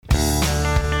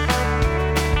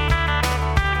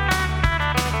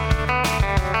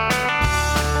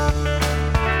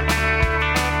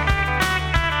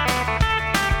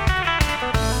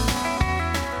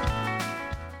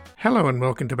Hello and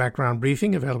welcome to Background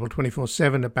Briefing, available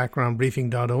 24/7 at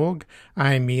backgroundbriefing.org.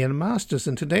 I'm Ian Masters,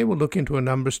 and today we'll look into a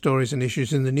number of stories and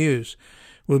issues in the news.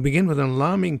 We'll begin with an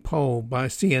alarming poll by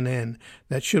CNN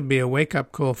that should be a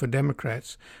wake-up call for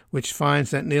Democrats, which finds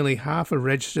that nearly half of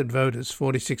registered voters,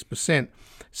 46%,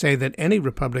 say that any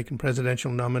Republican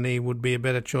presidential nominee would be a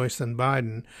better choice than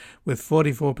Biden, with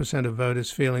 44% of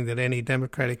voters feeling that any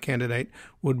Democratic candidate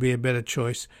would be a better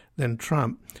choice than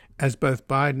Trump, as both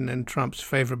Biden and Trump's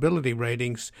favorability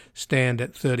ratings stand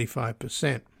at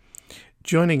 35%.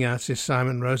 Joining us is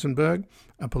Simon Rosenberg,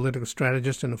 a political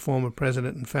strategist and a former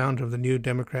president and founder of the New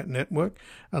Democrat Network,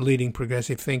 a leading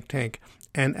progressive think tank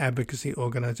and advocacy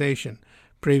organization.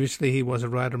 Previously, he was a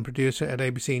writer and producer at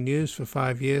ABC News for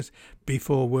 5 years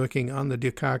before working on the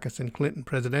Dukakis and Clinton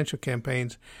presidential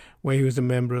campaigns, where he was a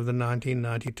member of the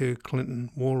 1992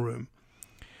 Clinton War Room.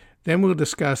 Then we'll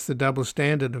discuss the double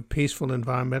standard of peaceful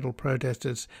environmental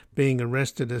protesters being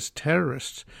arrested as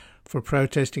terrorists for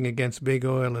protesting against big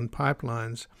oil and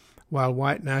pipelines, while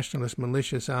white nationalist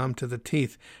militias armed to the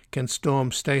teeth can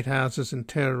storm state houses and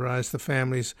terrorize the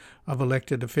families of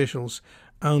elected officials,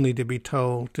 only to be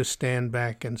told to stand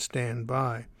back and stand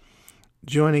by.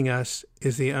 Joining us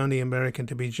is the only American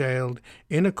to be jailed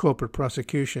in a corporate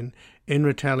prosecution in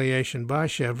retaliation by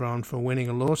Chevron for winning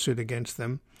a lawsuit against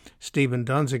them, Stephen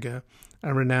Donziger,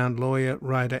 a renowned lawyer,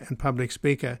 writer, and public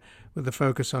speaker with a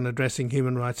focus on addressing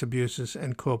human rights abuses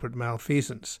and corporate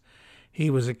malfeasance.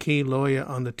 He was a key lawyer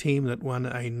on the team that won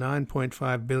a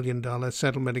 $9.5 billion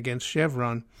settlement against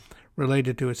Chevron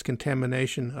related to its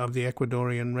contamination of the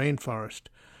Ecuadorian rainforest.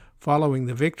 Following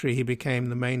the victory, he became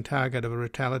the main target of a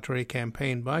retaliatory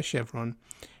campaign by Chevron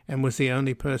and was the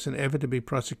only person ever to be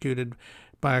prosecuted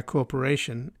by a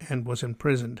corporation and was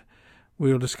imprisoned.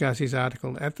 We will discuss his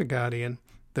article at The Guardian,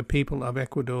 "The People of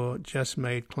Ecuador Just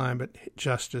Made Climate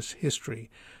Justice History.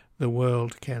 The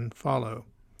World Can Follow."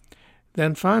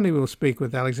 Then finally we'll speak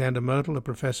with Alexander Motyl, a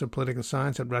professor of political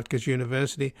science at Rutgers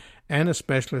University and a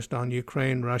specialist on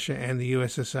Ukraine, Russia, and the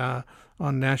USSR,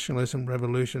 on nationalism,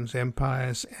 revolutions,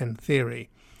 empires, and theory.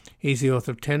 He's the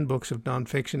author of 10 books of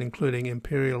nonfiction, including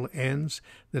Imperial Ends,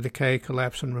 The Decay,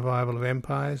 Collapse, and Revival of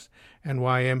Empires, and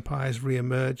Why Empires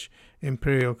Re-Emerge,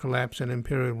 Imperial Collapse and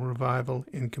Imperial Revival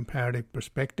in Comparative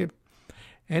Perspective.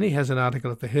 And he has an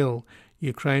article at The Hill,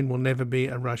 Ukraine Will Never Be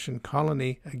a Russian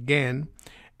Colony Again,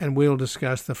 and we'll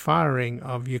discuss the firing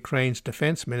of Ukraine's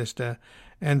defense minister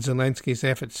and Zelensky's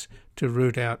efforts to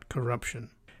root out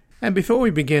corruption. And before we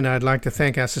begin, I'd like to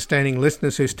thank our sustaining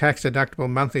listeners whose tax-deductible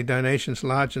monthly donations,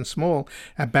 large and small,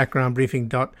 at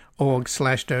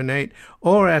backgroundbriefing.org/donate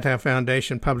or at our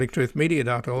foundation,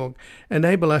 publictruthmedia.org,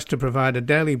 enable us to provide a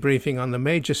daily briefing on the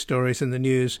major stories in the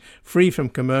news, free from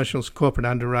commercials, corporate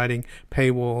underwriting,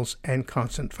 paywalls, and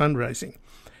constant fundraising.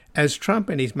 As Trump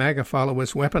and his MAGA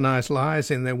followers weaponize lies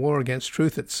in their war against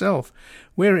truth itself,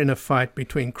 we're in a fight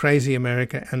between crazy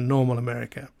America and normal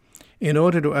America. In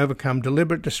order to overcome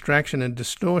deliberate distraction and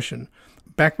distortion,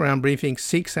 Background Briefing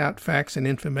seeks out facts and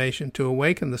information to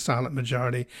awaken the silent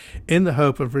majority in the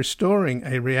hope of restoring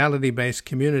a reality-based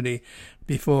community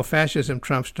before fascism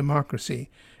trumps democracy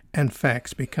and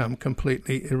facts become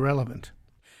completely irrelevant.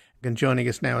 And joining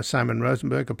us now is Simon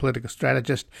Rosenberg, a political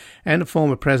strategist and a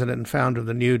former president and founder of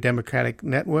the New Democratic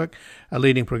Network, a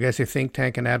leading progressive think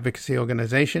tank and advocacy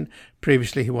organization.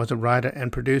 Previously, he was a writer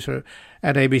and producer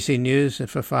at ABC News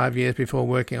for 5 years before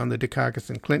working on the Dukakis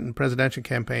and Clinton presidential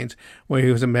campaigns, where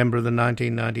he was a member of the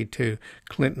 1992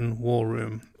 Clinton War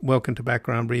Room. Welcome to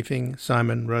Background Briefing,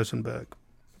 Simon Rosenberg.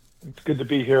 It's good to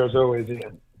be here as always,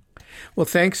 Ian. Well,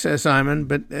 thanks, Simon,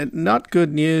 but not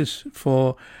good news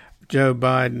for Joe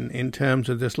Biden in terms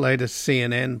of this latest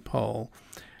CNN poll,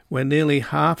 where nearly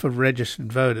half of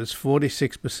registered voters,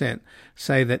 46%,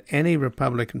 say that any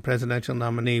Republican presidential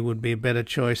nominee would be a better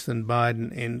choice than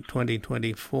Biden in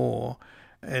 2024.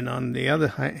 And on the other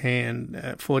hand,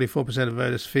 44% of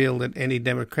voters feel that any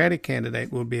Democratic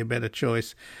candidate would be a better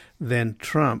choice than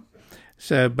Trump.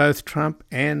 So both Trump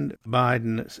and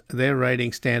Biden, their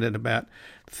ratings stand at about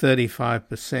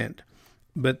 35%.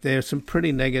 But there's some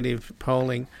pretty negative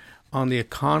polling on the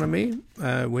economy,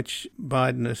 which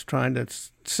Biden is trying to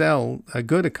sell a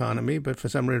good economy, but for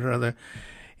some reason or other,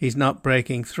 he's not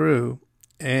breaking through.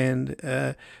 And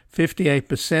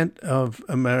 58% of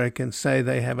Americans say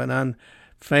they have an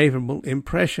unfavorable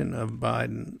impression of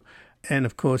Biden. And,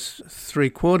 of course,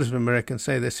 3/4 of Americans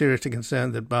say they're seriously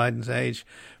concerned that Biden's age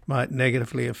might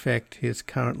negatively affect his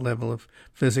current level of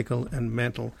physical and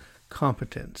mental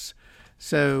competence.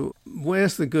 So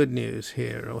where's the good news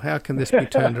here, or how can this be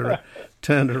turned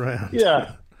around?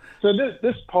 Yeah. So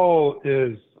this poll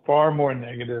is far more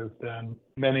negative than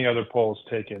many other polls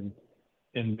taken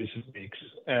in recent weeks.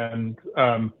 And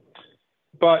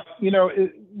but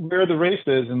where the race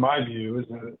is, in my view, is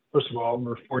that first of all,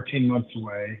 we're 14 months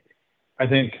away. I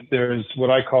think there's what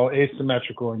I call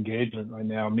asymmetrical engagement right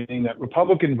now, meaning that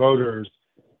Republican voters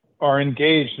are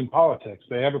engaged in politics.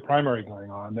 They have a primary going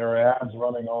on. There are ads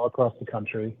running all across the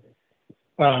country.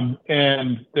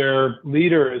 And their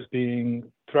leader is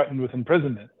being threatened with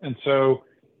imprisonment. And so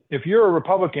if you're a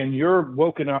Republican, you're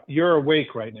woken up, you're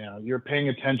awake right now. You're paying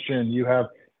attention. You have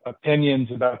opinions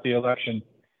about the election.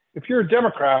 If you're a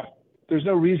Democrat, there's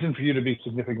no reason for you to be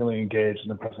significantly engaged in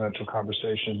the presidential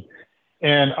conversation.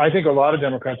 And I think a lot of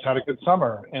Democrats had a good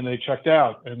summer and they checked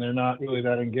out and they're not really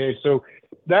that engaged. So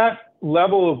that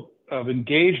level of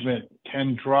engagement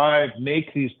can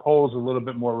make these polls a little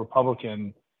bit more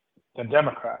Republican than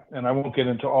Democrat. And I won't get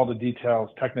into all the details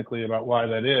technically about why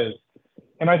that is.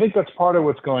 And I think that's part of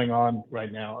what's going on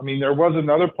right now. I mean, there was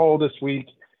another poll this week,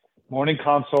 Morning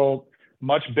Consult,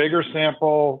 much bigger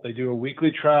sample. They do a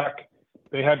weekly track.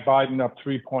 They had Biden up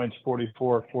 3 points,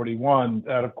 44-41.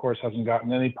 That, of course, hasn't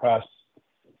gotten any press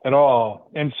at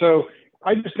all. And so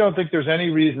I just don't think there's any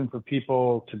reason for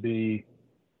people to be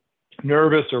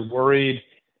nervous or worried.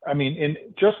 I mean,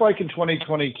 just like in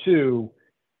 2022,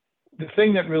 the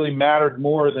thing that really mattered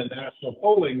more than national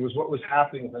polling was what was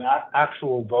happening with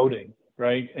actual voting,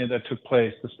 right? And that took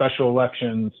place, the special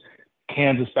elections,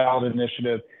 Kansas ballot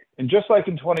initiative. And just like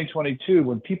in 2022,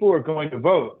 when people are going to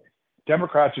vote,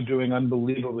 Democrats are doing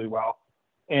unbelievably well.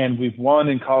 And we've won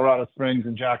in Colorado Springs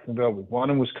and Jacksonville. We've won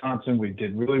in Wisconsin. We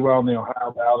did really well in the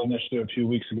Ohio ballot initiative 2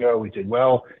 weeks ago. We did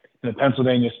well in the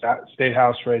Pennsylvania state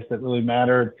house race that really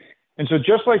mattered. And so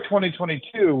just like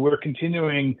 2022, we're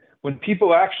continuing when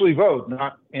people actually vote,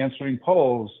 not answering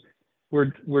polls,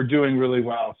 we're doing really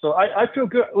well. So I feel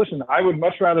good. Listen, I would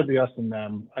much rather be us than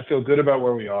them. I feel good about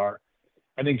where we are.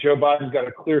 I think Joe Biden's got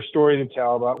a clear story to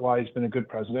tell about why he's been a good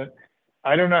president.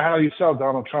 I don't know how you sell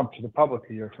Donald Trump to the public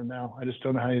a year from now. I just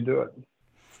don't know how you do it.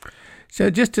 So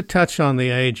just to touch on the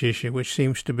age issue, which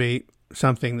seems to be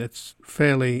something that's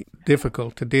fairly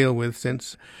difficult to deal with,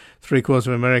 since 3/4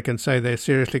 of Americans say they're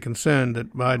seriously concerned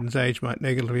that Biden's age might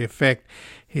negatively affect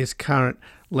his current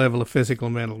level of physical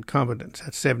and mental competence.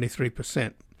 That's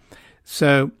 73%.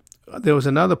 So there was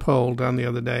another poll done the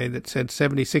other day that said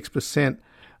 76%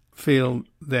 feel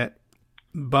that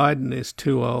Biden is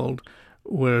too old,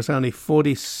 whereas only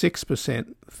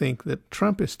 46% think that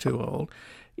Trump is too old.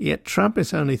 Yet Trump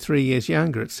is only 3 years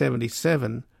younger at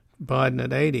 77, Biden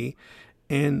at 80.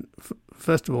 And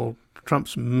first of all,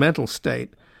 Trump's mental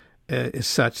state is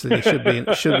such that he should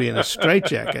be in a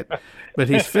straitjacket. But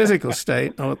his physical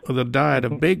state, or the diet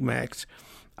of Big Macs,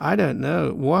 I don't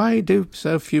know. Why do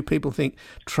so few people think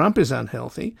Trump is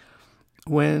unhealthy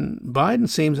when Biden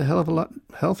seems a hell of a lot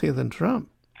healthier than Trump?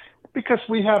 Because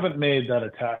we haven't made that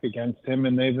attack against him,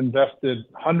 and they've invested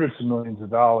hundreds of millions of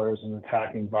dollars in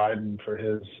attacking Biden for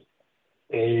his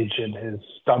age and his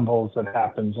stumbles that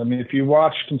happens. I mean, if you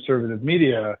watch conservative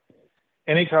media,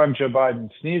 anytime Joe Biden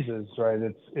sneezes, right,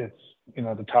 it's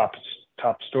the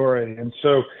top story. And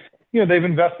so, they've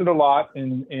invested a lot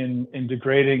in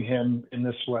degrading him in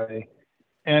this way.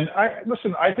 And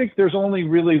I think there's only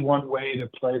really one way to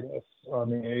play this on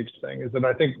the age thing, is that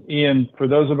I think, Ian, for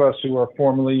those of us who are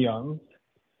formerly young,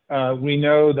 we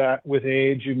know that with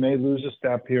age, you may lose a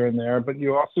step here and there, but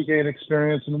you also gain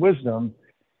experience and wisdom.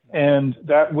 And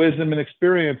that wisdom and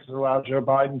experience has allowed Joe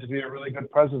Biden to be a really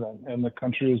good president, and the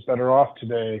country is better off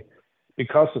today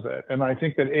because of it. And I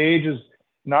think that age is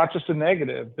not just a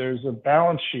negative. There's a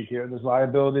balance sheet here. There's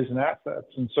liabilities and assets.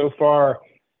 And so far,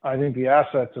 I think the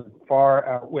assets have far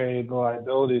outweighed the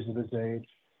liabilities of his age.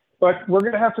 But we're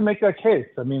going to have to make that case.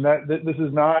 I mean, this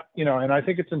is not, and I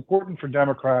think it's important for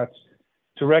Democrats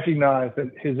to recognize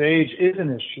that his age is an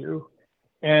issue,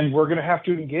 and we're going to have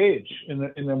to engage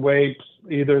in the way,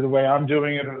 either the way I'm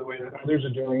doing it or the way that others are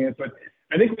doing it. But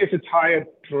I think we have to tie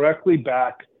it directly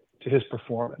back to his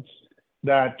performance,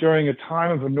 that during a time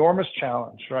of enormous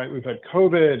challenge, right? We've had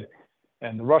COVID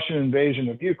and the Russian invasion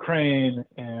of Ukraine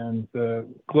and the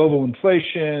global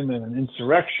inflation and an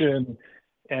insurrection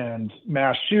and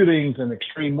mass shootings and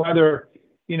extreme weather.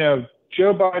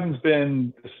 Joe Biden's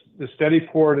been the steady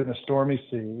port in a stormy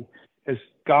sea, has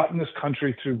gotten this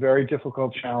country through very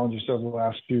difficult challenges over the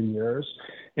last few years.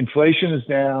 Inflation is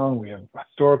down. We have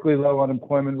historically low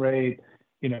unemployment rate.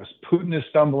 Putin is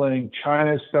stumbling.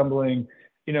 China is stumbling.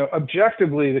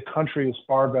 Objectively, the country is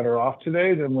far better off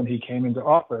today than when he came into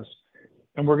office.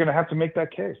 And we're going to have to make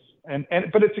that case.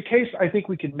 But it's a case I think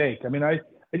we can make. I mean, I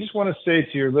just want to say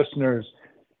to your listeners,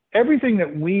 everything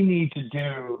that we need to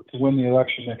do to win the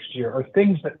election next year are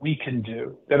things that we can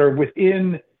do that are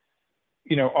within,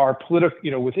 our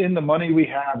political, within the money we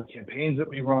have, the campaigns that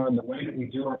we run, the way that we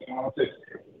do our politics,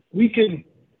 we can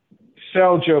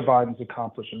sell Joe Biden's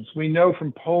accomplishments. We know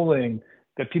from polling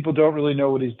that people don't really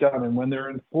know what he's done. And when they're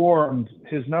informed,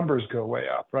 his numbers go way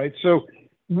up, right? So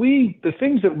the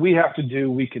things that we have to do,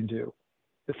 we can do.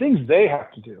 The things they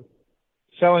have to do,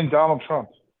 selling Donald Trump,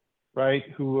 right?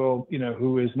 Who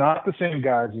is not the same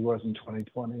guy as he was in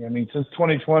 2020. I mean, since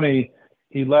 2020,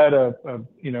 he led an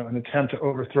attempt to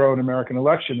overthrow an American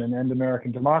election and end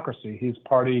American democracy. His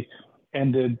party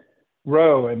ended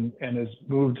Roe and has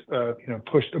moved,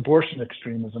 pushed abortion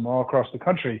extremism all across the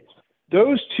country.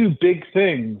 Those two big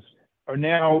things are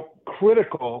now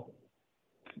critical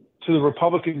to the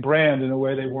Republican brand in a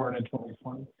way they weren't in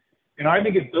 2020. And I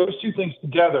think if those two things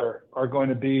together are going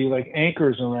to be like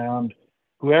anchors around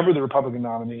whoever the Republican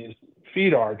nominees'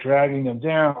 feet are, dragging them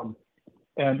down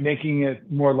and making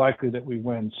it more likely that we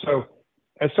win. So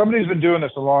as somebody who's been doing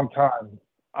this a long time,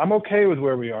 I'm okay with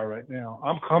where we are right now.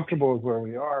 I'm comfortable with where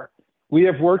we are. We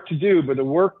have work to do, but the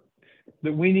work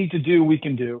that we need to do, we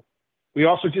can do. We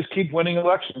also just keep winning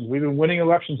elections. We've been winning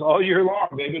elections all year long.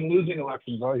 They've been losing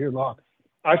elections all year long.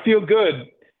 I feel good.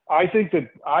 I think that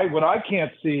what I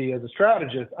can't see as a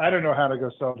strategist, I don't know how to go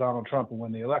sell Donald Trump and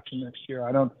win the election next year.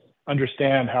 I don't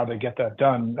understand how they get that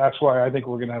done. That's why I think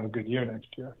we're going to have a good year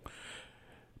next year.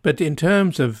 But in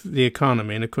terms of the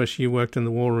economy, and of course you worked in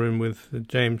the war room with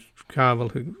James Carville,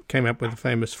 who came up with the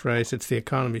famous phrase, "It's the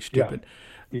economy, stupid." Yeah.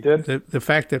 You did? The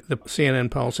fact that the CNN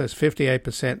poll says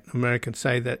 58% of Americans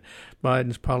say that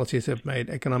Biden's policies have made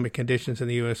economic conditions in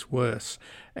the U.S. worse,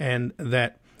 and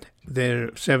that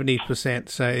 70%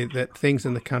 say that things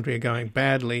in the country are going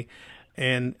badly,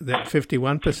 and that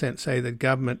 51% say that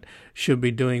government should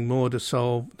be doing more to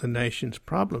solve the nation's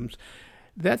problems.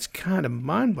 That's kind of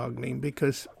mind-boggling,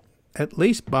 because at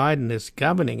least Biden is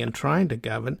governing and trying to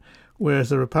govern, whereas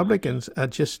the Republicans are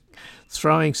just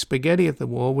throwing spaghetti at the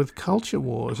wall with culture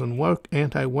wars and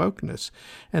anti-wokeness,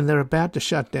 and they're about to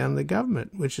shut down the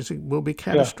government, which will be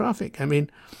catastrophic. Yeah. I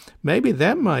mean, maybe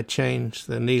that might change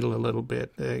the needle a little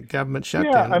bit. The government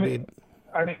shutdown.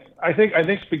 Yeah, I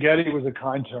think spaghetti was a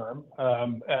kind term,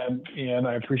 and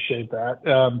I appreciate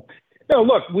that.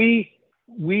 Look, we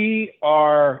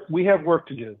have work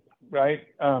to do, right?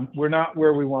 We're not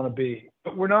where we want to be,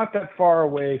 but we're not that far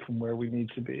away from where we need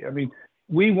to be. I mean,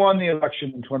 we won the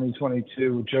election in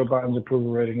 2022 with Joe Biden's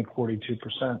approval rating at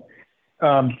 42%,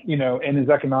 and his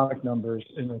economic numbers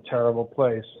in a terrible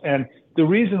place. And the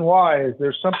reason why is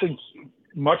there's something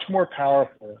much more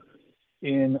powerful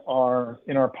in our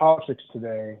politics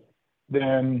today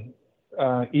than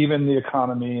even the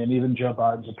economy and even Joe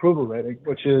Biden's approval rating,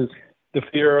 which is the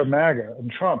fear of MAGA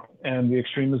and Trump and the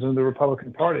extremism of the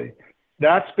Republican Party.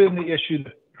 That's been the issue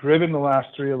that's driven the last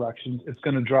three elections. It's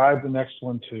going to drive the next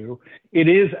one too. It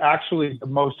is actually the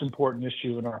most important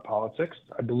issue in our politics.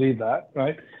 I believe that,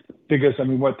 right? Because, I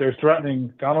mean, what they're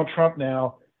threatening, Donald Trump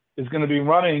now is going to be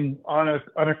running on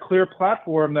a clear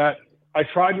platform that I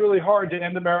tried really hard to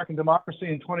end American democracy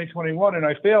in 2021 and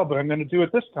I failed, but I'm going to do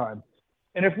it this time.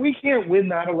 And if we can't win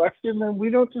that election, then we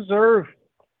don't deserve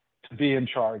to be in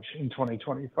charge in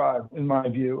 2025, in my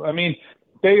view. I mean,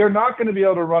 they are not going to be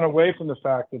able to run away from the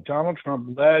fact that Donald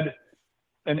Trump led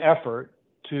an effort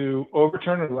to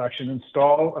overturn an election,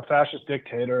 install a fascist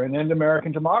dictator, and end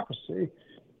American democracy.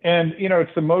 And,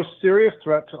 it's the most serious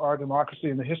threat to our democracy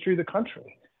in the history of the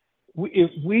country.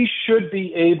 We should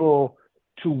be able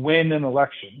to win an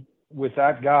election with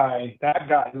that guy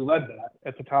who led that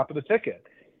at the top of the ticket.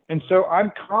 And so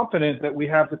I'm confident that we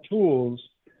have the tools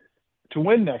to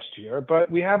win next year,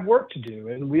 but we have work to do.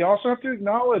 And we also have to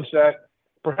acknowledge that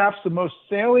perhaps the most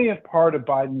salient part of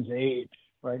Biden's age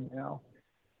right now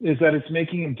is that it's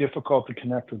making it difficult to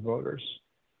connect with voters.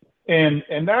 And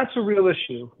that's a real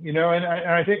issue, and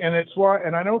I think, and it's why,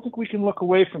 and I don't think we can look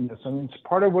away from this. I mean, it's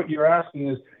part of what you're asking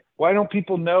is, why don't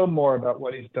people know more about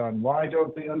what he's done? Why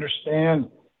don't they understand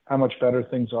how much better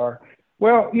things are?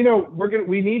 Well,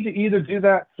 we need to either do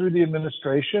that through the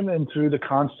administration and through the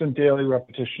constant daily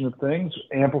repetition of things,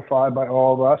 amplified by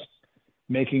all of us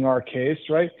making our case,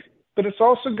 right? But it's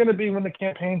also going to be when the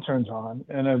campaign turns on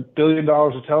and $1 billion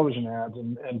of television ads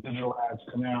and digital ads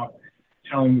come out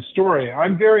telling the story.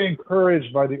 I'm very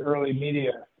encouraged by the early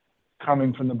media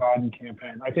coming from the Biden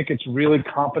campaign. I think it's really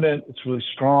competent. It's really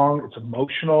strong. It's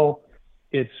emotional.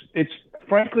 It's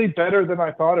frankly better than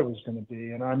I thought it was going to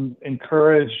be. And I'm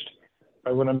encouraged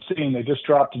by what I'm seeing. They just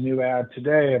dropped a new ad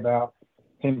today about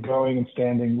him going and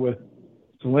standing with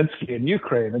Zelensky in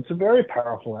Ukraine. It's a very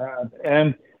powerful ad.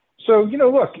 And so,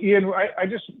 look, Ian,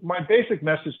 my basic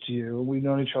message to you, we've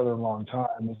known each other a long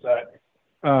time, is that,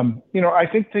 I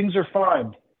think things are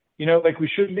fine. Like we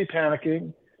shouldn't be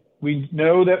panicking. We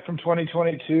know that from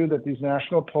 2022 that these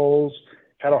national polls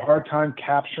had a hard time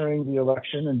capturing the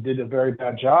election and did a very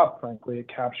bad job, frankly, at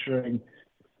capturing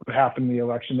what happened in the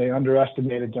election. They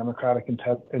underestimated Democratic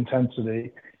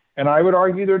intensity. And I would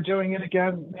argue they're doing it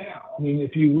again now. I mean,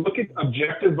 if you look at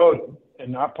objective voting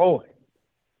and not polling,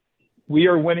 we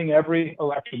are winning every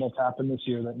election that's happened this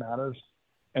year that matters,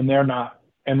 and they're not.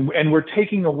 And we're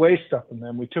taking away stuff from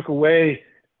them. We took away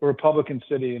a Republican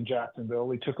city in Jacksonville.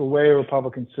 We took away a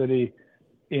Republican city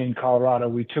in Colorado.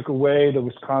 We took away the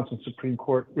Wisconsin Supreme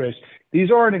Court race. These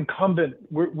aren't incumbent.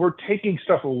 We're taking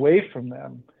stuff away from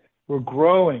them. We're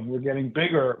growing. We're getting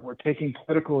bigger. We're taking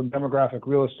political and demographic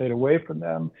real estate away from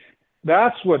them.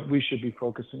 That's what we should be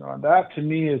focusing on. That, to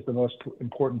me, is the most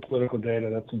important political data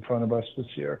that's in front of us this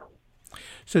year.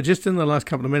 So just in the last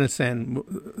couple of minutes then,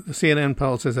 the CNN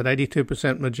poll says that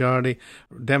 82% majority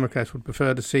Democrats would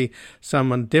prefer to see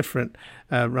someone different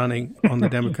running on the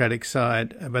Democratic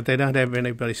side, but they don't have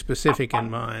anybody specific in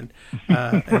mind.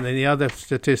 And then the other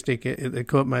statistic that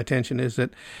caught my attention is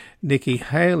that Nikki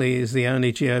Haley is the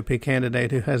only GOP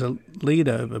candidate who has a lead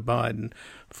over Biden,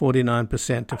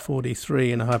 49% to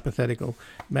 43% in a hypothetical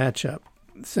matchup.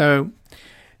 So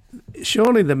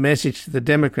surely the message to the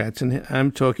Democrats, and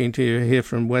I'm talking to you here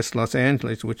from West Los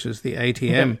Angeles, which is the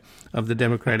ATM of the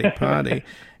Democratic Party,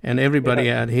 and everybody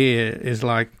out here is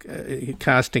like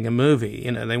casting a movie.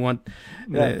 They want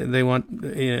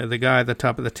the guy at the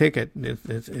top of the ticket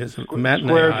is a matinee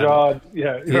square idol.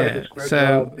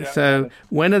 Job. So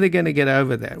when are they going to get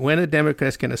over that? When are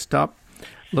Democrats going to stop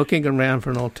looking around for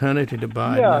an alternative to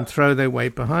Biden and throw their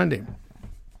weight behind him?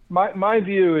 My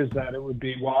view is that it would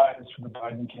be wise for the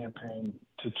Biden campaign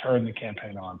to turn the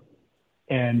campaign on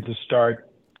and to start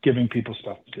giving people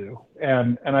stuff to do.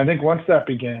 And I think once that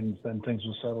begins, then things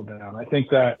will settle down. I think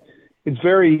that it's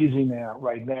very easy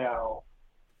right now,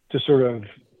 to sort of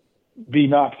be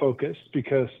not focused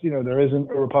because, there isn't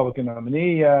a Republican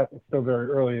nominee yet. It's still very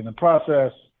early in the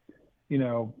process,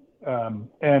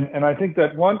 and I think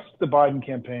that once the Biden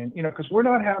campaign, because we're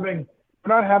not having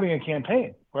a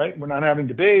campaign. Right? We're not having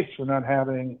debates.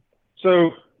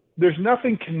 So there's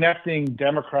nothing connecting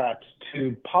Democrats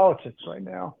to politics right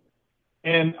now.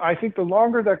 And I think the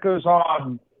longer that goes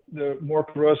on, the more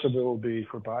corrosive it will be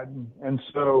for Biden. And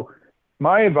so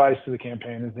my advice to the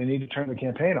campaign is they need to turn the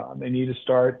campaign on. They need to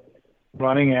start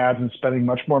running ads and spending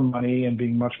much more money and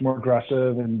being much more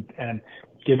aggressive and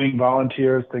giving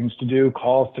volunteers things to do,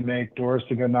 calls to make, doors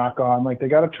to go knock on. Like, they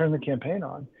got to turn the campaign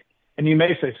on. And you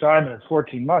may say, Simon, it's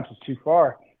 14 months, it's too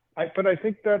far. But I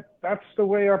think that's the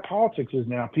way our politics is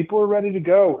now. People are ready to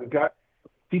go. We've got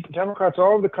Democrats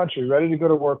all over the country ready to go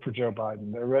to work for Joe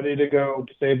Biden. They're ready to go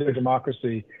save their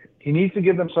democracy. He needs to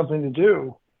give them something to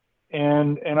do.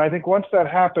 And I think once that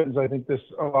happens, I think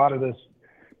a lot of this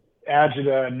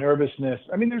agita and nervousness.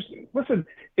 I mean, listen,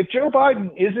 if Joe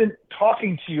Biden isn't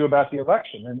talking to you about the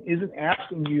election and isn't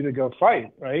asking you to go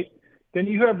fight, right, then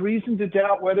you have reason to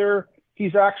doubt whether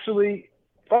he's actually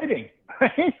fighting.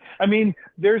 Right? I mean,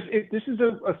 this is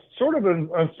a sort of,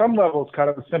 on some levels, kind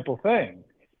of a simple thing,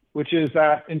 which is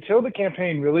that until the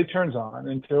campaign really turns on,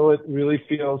 until it really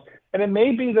feels, and it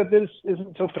may be that this isn't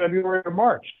until February or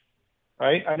March,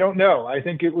 right? I don't know. I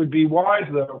think it would be wise,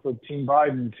 though, for Team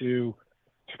Biden to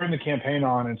turn the campaign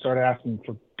on and start asking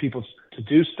for people to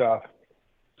do stuff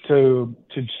to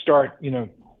start,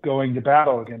 going to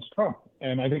battle against Trump.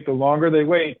 And I think the longer they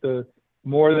wait, the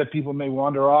more that people may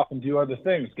wander off and do other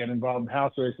things, get involved in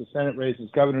House races, Senate races,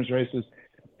 governor's races,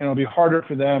 and it'll be harder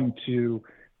for them to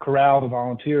corral the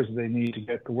volunteers that they need to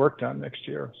get the work done next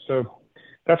year. So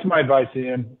that's my advice,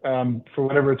 Ian, for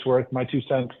whatever it's worth, my 2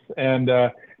 cents. And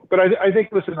but I think,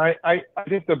 listen, I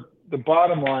think the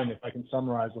bottom line, if I can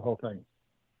summarize the whole thing,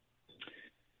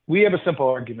 we have a simple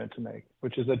argument to make,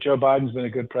 which is that Joe Biden's been a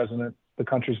good president. The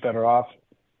country's better off.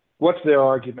 What's their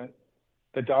argument?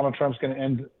 That Donald Trump's going to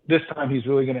end, this time he's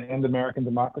really going to end American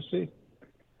democracy?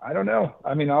 I don't know.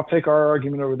 I mean, I'll take our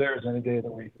argument over theirs any day of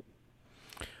the week.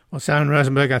 Well, Simon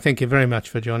Rosenberg, I thank you very much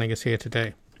for joining us here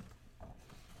today.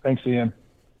 Thanks, Ian.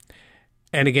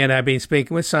 And again, I've been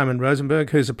speaking with Simon Rosenberg,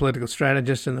 who's a political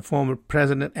strategist and the former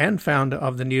president and founder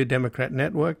of the New Democrat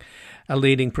Network, a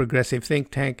leading progressive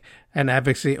think tank and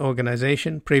advocacy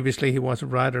organization. Previously, he was a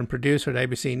writer and producer at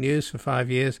ABC News for 5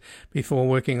 years before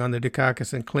working on the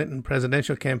Dukakis and Clinton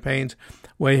presidential campaigns,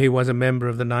 where he was a member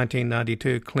of the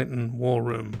 1992 Clinton War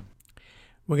Room.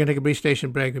 We're going to take a brief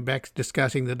station break. We're back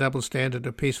discussing the double standard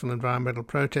of peaceful environmental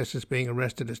protesters being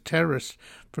arrested as terrorists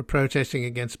for protesting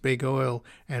against big oil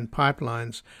and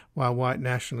pipelines, while white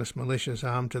nationalist militias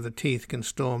armed to the teeth can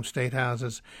storm state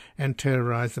houses and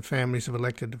terrorize the families of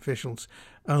elected officials,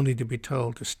 only to be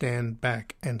told to stand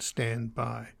back and stand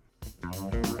by. You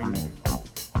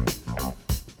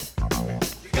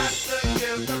got to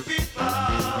give the people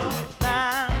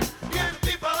time. Give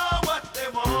people what they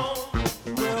want.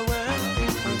 Well.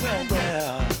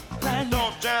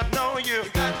 Don't you know you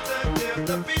got to give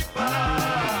the people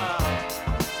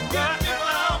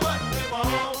what they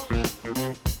want.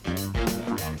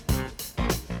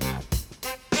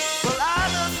 Well, I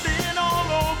done been all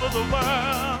over the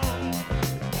world,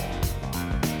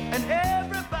 and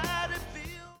everybody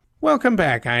feels. Welcome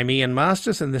back. I'm Ian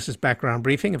Masters, and this is Background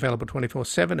Briefing, available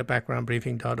 24/7 at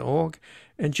backgroundbriefing.org.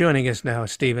 And joining us now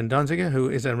is Stephen Donziger, who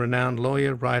is a renowned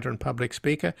lawyer, writer, and public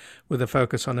speaker with a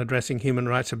focus on addressing human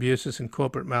rights abuses and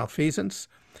corporate malfeasance.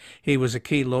 He was a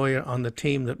key lawyer on the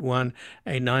team that won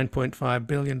a $9.5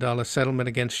 billion settlement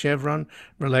against Chevron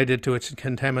related to its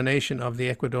contamination of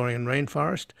the Ecuadorian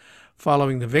rainforest.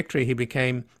 Following the victory, he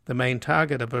became the main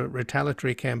target of a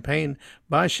retaliatory campaign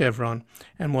by Chevron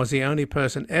and was the only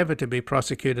person ever to be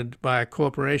prosecuted by a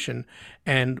corporation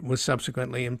and was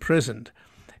subsequently imprisoned.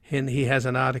 And he has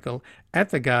an article at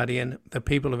The Guardian, "The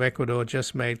People of Ecuador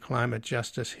Just Made Climate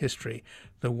Justice History.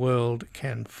 The World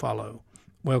Can Follow."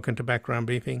 Welcome to Background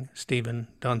Briefing, Stephen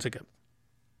Donziger.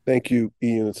 Thank you,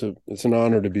 Ian. It's an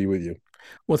honor to be with you.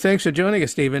 Well, thanks for joining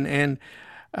us, Stephen. And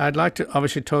I'd like to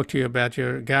obviously talk to you about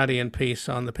your Guardian piece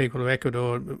on the people of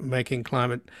Ecuador making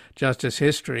climate justice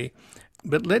history.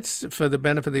 But let's, for the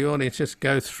benefit of the audience, just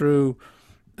go through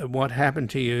what happened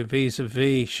to you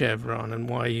vis-a-vis Chevron and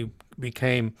why you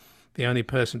became the only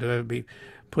person to ever be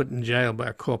put in jail by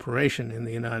a corporation in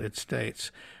the United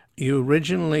States. You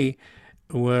originally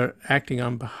were acting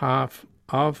on behalf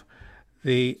of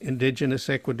the indigenous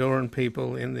Ecuadorian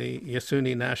people in the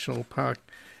Yasuni National Park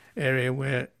area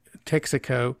where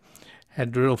Texaco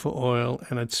had drilled for oil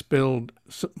and had spilled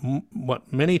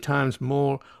many times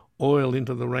more oil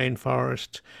into the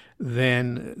rainforest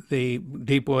than the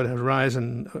Deepwater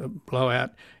Horizon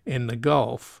blowout in the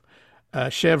Gulf.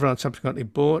 Chevron subsequently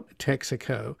bought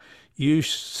Texaco. You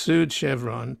sued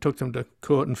Chevron, took them to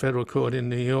court in federal court in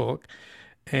New York,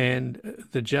 and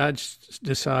the judge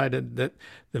decided that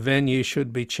the venue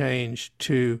should be changed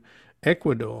to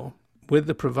Ecuador with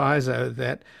the proviso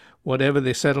that whatever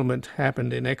the settlement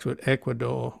happened in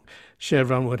Ecuador,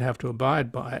 Chevron would have to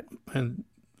abide by it. And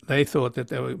they thought that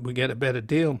they would get a better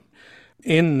deal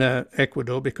in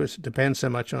Ecuador because it depends so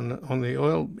much on the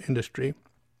oil industry.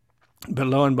 But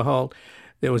lo and behold,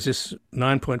 there was this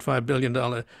 $9.5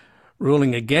 billion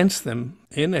ruling against them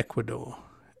in Ecuador.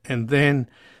 And then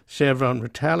Chevron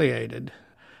retaliated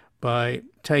by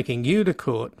taking you to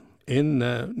court in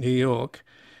New York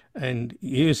and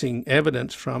using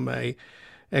evidence from a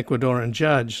Ecuadorian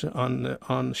judge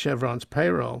on Chevron's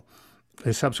payroll,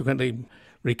 who subsequently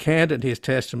recanted his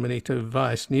testimony to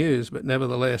Vice News, but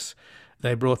nevertheless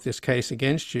they brought this case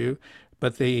against you.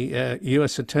 But the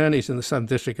U.S. attorneys in the Southern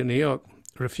District of New York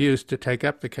refused to take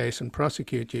up the case and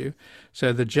prosecute you.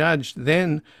 So the judge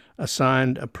then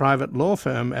assigned a private law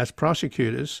firm as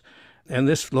prosecutors, and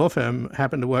this law firm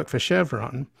happened to work for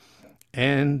Chevron,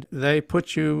 and they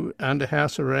put you under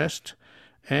house arrest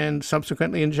and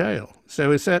subsequently in jail.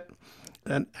 So is that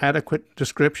an adequate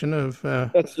description of...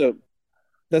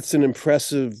 That's an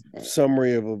impressive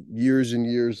summary of years and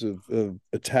years of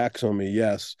attacks on me,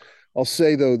 yes. I'll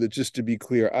say, though, that just to be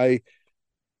clear, I,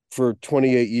 for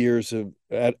 28 years, have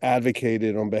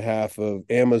advocated on behalf of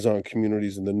Amazon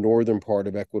communities in the northern part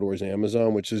of Ecuador's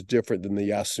Amazon, which is different than the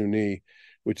Yasuni,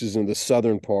 which is in the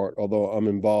southern part, although I'm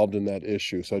involved in that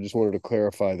issue. So I just wanted to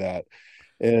clarify that.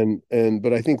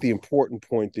 But I think the important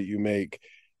point that you make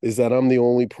is that I'm the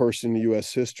only person in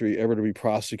U.S. history ever to be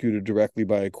prosecuted directly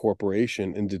by a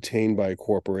corporation and detained by a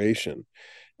corporation.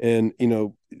 And, you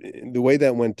know, the way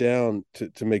that went down,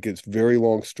 to make its very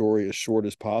long story as short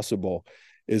as possible,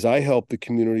 is I helped the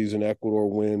communities in Ecuador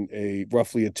win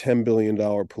roughly a $10 billion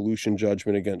pollution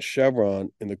judgment against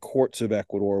Chevron in the courts of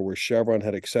Ecuador, where Chevron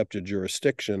had accepted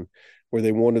jurisdiction, where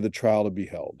they wanted the trial to be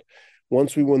held.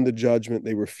 Once we won the judgment,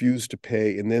 they refused to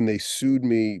pay, and then they sued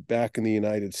me back in the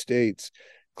United States,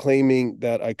 claiming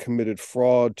that I committed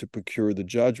fraud to procure the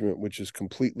judgment, which is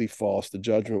completely false. The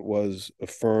judgment was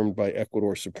affirmed by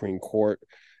Ecuador's Supreme Court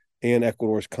and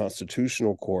Ecuador's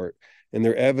Constitutional Court. And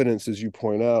their evidence, as you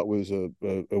point out, was a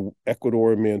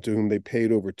Ecuadorian man to whom they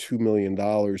paid over $2 million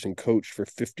and coached for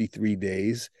 53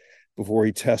 days before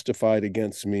he testified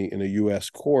against me in a U.S.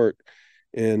 court.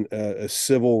 in a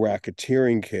civil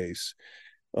racketeering case.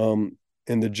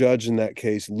 And the judge in that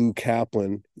case, Lou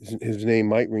Kaplan, his name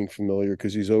might ring familiar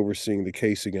because he's overseeing the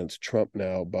case against Trump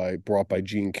now brought by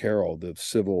Jean Carroll, the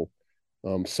civil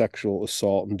sexual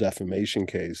assault and defamation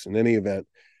case. In any event,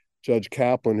 Judge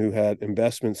Kaplan, who had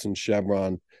investments in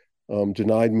Chevron,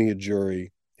 denied me a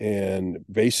jury and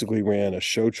basically ran a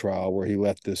show trial where he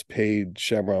let this paid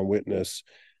Chevron witness,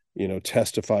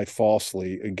 testify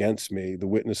falsely against me. The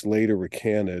witness later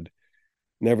recanted.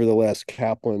 Nevertheless,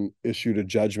 Kaplan issued a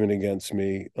judgment against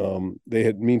me.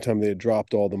 Meantime, they had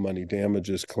dropped all the money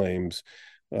damages claims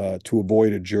to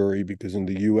avoid a jury, because in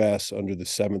the U.S., under the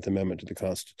 7th Amendment to the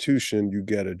Constitution, you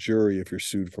get a jury if you're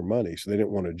sued for money. So they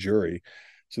didn't want a jury.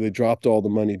 So they dropped all the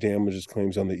money damages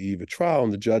claims on the eve of trial.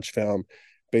 And the judge found,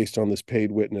 based on this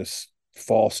paid witness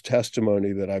false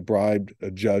testimony, that I bribed a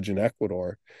judge in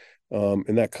Ecuador.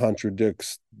 And that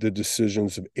contradicts the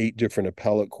decisions of 8 different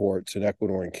appellate courts in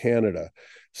Ecuador and Canada.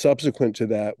 Subsequent to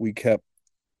that, we kept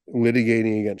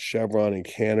litigating against Chevron in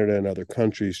Canada and other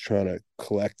countries, trying to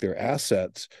collect their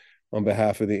assets on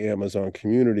behalf of the Amazon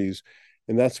communities.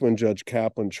 And that's when Judge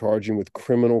Kaplan charged him with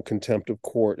criminal contempt of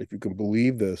court, if you can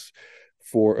believe this,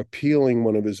 for appealing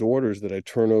one of his orders that I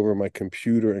turn over my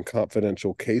computer and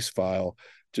confidential case file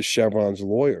to Chevron's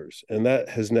lawyers. And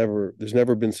there's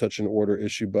never been such an order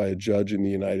issued by a judge in the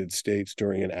United States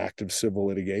during an active civil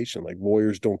litigation. Like,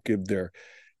 lawyers don't give their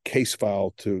case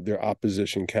file to their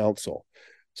opposition counsel.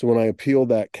 So when I appealed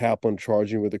that, Kaplan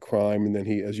charged me with a crime. And then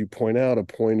he, as you point out,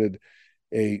 appointed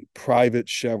a private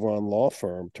Chevron law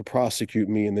firm to prosecute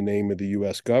me in the name of the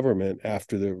U.S. government,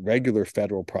 after the regular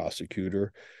federal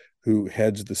prosecutor, who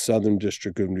heads the Southern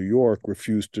District of New York,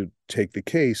 refused to take the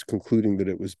case, concluding that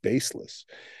it was baseless.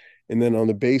 And then on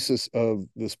the basis of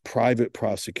this private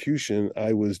prosecution,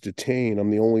 I was detained. I'm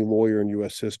the only lawyer in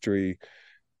U.S. history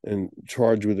and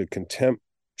charged with a contempt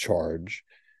charge.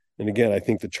 And again, I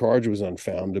think the charge was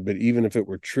unfounded, but even if it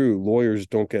were true, lawyers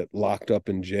don't get locked up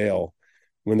in jail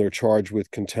when they're charged with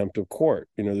contempt of court.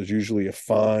 There's usually a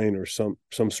fine or some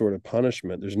sort of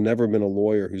punishment. There's never been a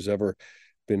lawyer who's ever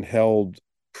been held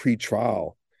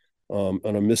pre-trial on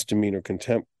a misdemeanor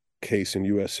contempt case in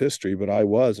U.S. history, but I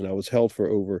was held for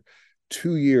over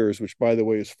 2 years, which, by the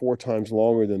way, is 4 times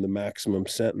longer than the maximum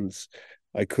sentence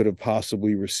I could have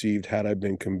possibly received had I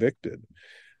been convicted.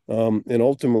 And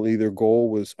ultimately, it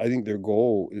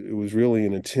was really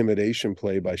an intimidation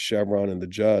play by Chevron and the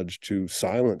judge to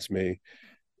silence me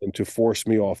and to force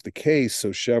me off the case,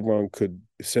 so Chevron could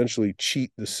essentially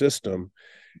cheat the system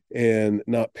and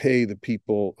not pay the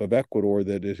people of Ecuador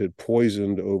that it had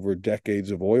poisoned over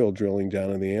decades of oil drilling down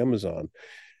in the Amazon.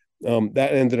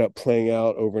 That ended up playing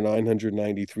out over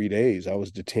 993 days. I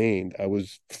was detained. I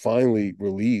was finally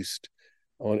released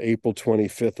on April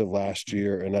 25th of last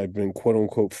year, and I've been, quote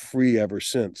unquote, free ever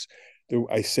since.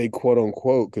 I say quote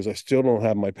unquote because I still don't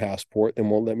have my passport. They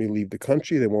won't let me leave the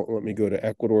country. They won't let me go to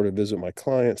Ecuador to visit my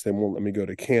clients. They won't let me go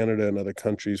to Canada and other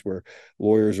countries where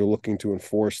lawyers are looking to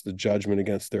enforce the judgment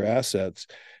against their assets.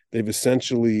 They've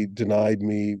essentially denied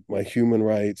me my human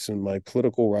rights, and my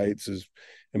political rights, is,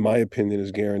 in my opinion,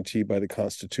 is guaranteed by the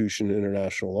Constitution and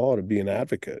international law, to be an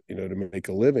advocate, to make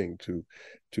a living, to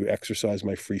exercise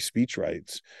my free speech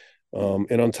rights.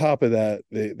 And on top of that,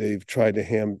 they've tried to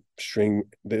hamstrung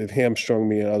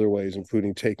me in other ways,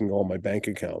 including taking all my bank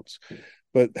accounts.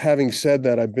 But having said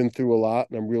that, I've been through a lot,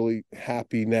 and I'm really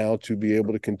happy now to be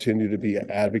able to continue to be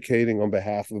advocating on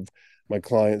behalf of my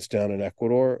clients down in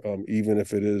Ecuador, even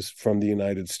if it is from the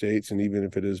United States, and even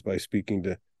if it is by speaking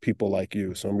to people like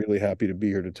you. So I'm really happy to be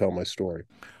here to tell my story.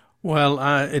 Well,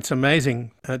 it's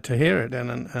amazing to hear it,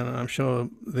 and I'm sure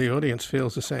the audience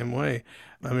feels the same way.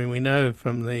 I mean, we know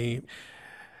from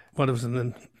what was in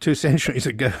the 2 centuries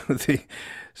ago, the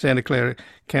Santa Clara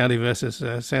County versus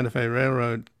Santa Fe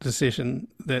Railroad decision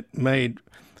that made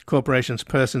corporations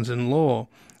persons in law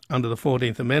under the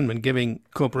 14th Amendment, giving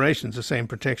corporations the same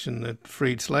protection that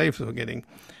freed slaves were getting.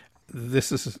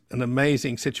 This is an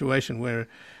amazing situation where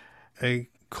a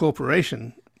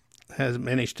corporation has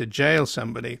managed to jail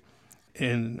somebody,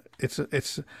 and it's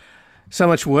so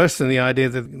much worse than the idea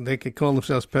that they could call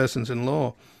themselves persons in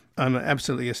law. I'm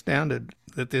absolutely astounded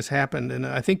that this happened, and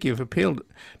I think you've appealed.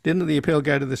 Didn't the appeal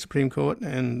go to the Supreme Court?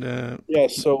 And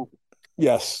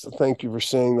Yes, thank you for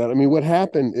saying that. I mean, what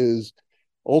happened is,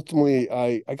 ultimately,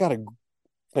 I got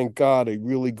thank God, a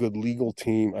really good legal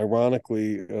team,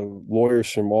 ironically, lawyers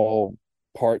from all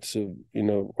parts of,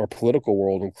 our political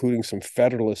world, including some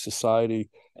Federalist Society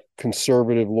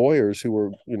conservative lawyers who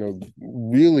were,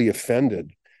 really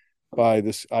offended by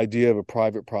this idea of a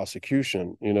private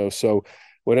prosecution. So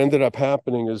what ended up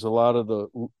happening is a lot of the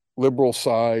liberal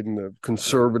side and the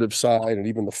conservative side and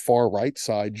even the far right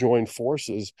side joined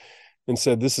forces and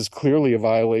said this is clearly a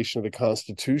violation of the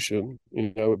Constitution.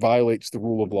 You know, it violates the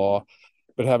rule of law.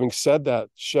 But having said that,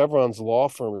 Chevron's law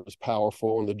firm is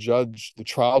powerful, and the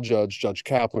trial judge, Judge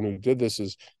Kaplan, who did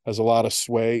this, has a lot of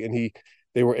sway, and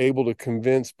they were able to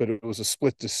convince, but it was a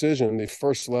split decision. The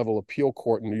first level appeal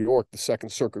court in New York, the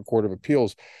Second Circuit Court of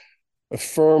Appeals,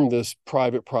 affirmed this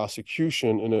private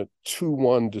prosecution in a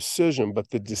 2-1 decision, but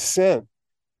the dissent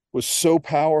was so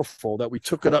powerful that we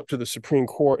took it up to the Supreme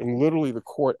Court, and literally the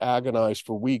court agonized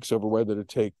for weeks over whether to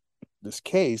take this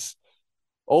case,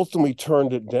 ultimately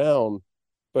turned it down.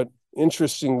 But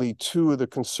interestingly, 2 of the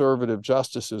conservative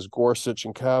justices, Gorsuch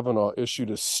and Kavanaugh, issued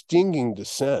a stinging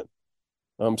dissent,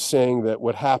 saying that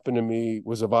what happened to me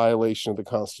was a violation of the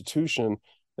Constitution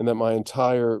and that my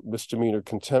entire misdemeanor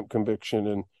contempt conviction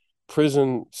and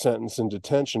prison sentence and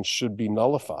detention should be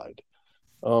nullified.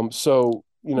 So,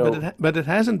 you know, but it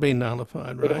hasn't been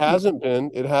nullified, right? It hasn't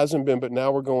been, but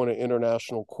now we're going to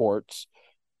international courts,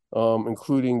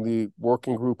 including the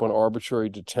Working Group on Arbitrary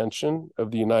Detention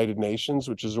of the United Nations,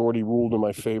 which has already ruled in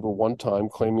my favor one time,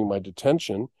 claiming my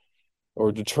detention or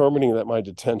determining that my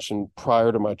detention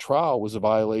prior to my trial was a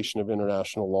violation of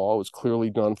international law. It was clearly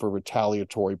done for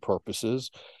retaliatory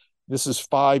purposes. This is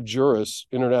 5 jurists,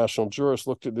 international jurists,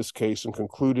 looked at this case and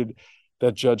concluded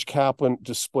that Judge Kaplan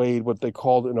displayed what they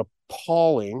called an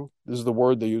appalling, this is the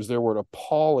word they use, their word,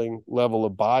 appalling level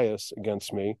of bias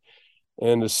against me.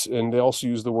 And they also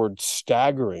use the word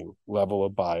staggering level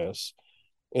of bias.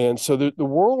 And so the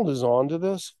world is onto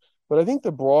this. But I think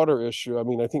the broader issue, I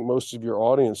mean, I think most of your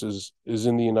audience is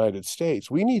in the United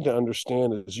States. We need to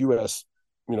understand as U.S.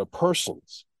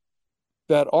 persons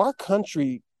that our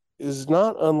country is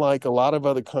not unlike a lot of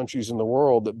other countries in the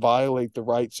world that violate the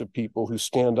rights of people who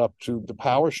stand up to the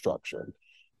power structure.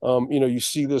 You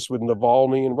see this with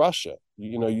Navalny in Russia.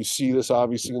 You see this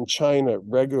obviously in China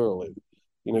regularly.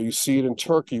 You see it in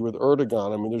Turkey with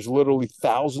Erdogan. I mean, there's literally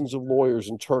thousands of lawyers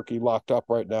in Turkey locked up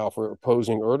right now for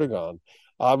opposing Erdogan.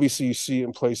 Obviously, you see it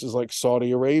in places like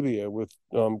Saudi Arabia with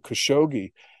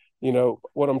Khashoggi.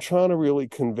 What I'm trying to really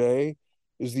convey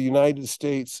is the United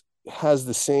States has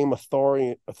the same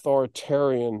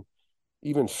authoritarian,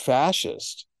 even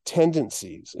fascist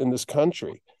tendencies in this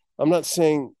country. I'm not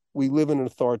saying we live in an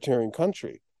authoritarian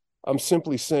country. I'm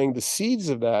simply saying the seeds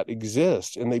of that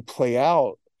exist and they play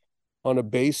out on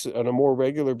a more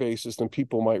regular basis than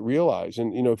people might realize.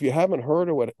 And, if you haven't heard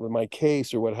of what my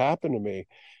case or what happened to me,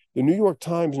 the New York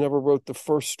Times never wrote the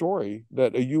first story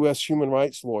that a U.S. human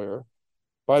rights lawyer,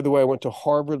 by the way, I went to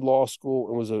Harvard Law School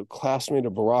and was a classmate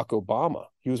of Barack Obama.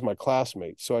 He was my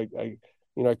classmate. So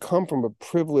I come from a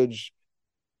privileged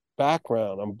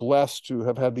background. I'm blessed to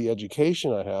have had the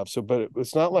education I have. So, but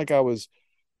it's not like I was,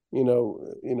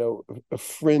 a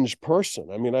fringe person.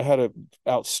 I mean, I had an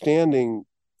outstanding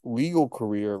legal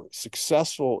career,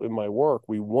 successful in my work.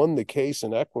 We won the case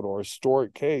in Ecuador, a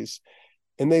historic case,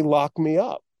 and they locked me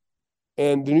up.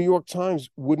 And the New York Times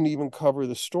wouldn't even cover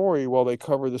the story while they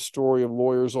cover the story of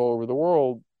lawyers all over the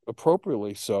world,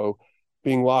 appropriately so,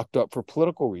 being locked up for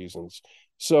political reasons.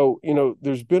 So,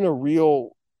 there's been a real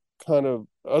kind of,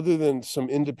 other than some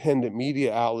independent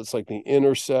media outlets like The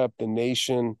Intercept, The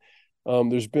Nation,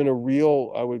 there's been a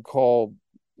real, I would call,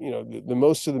 the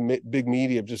most of the big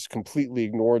media have just completely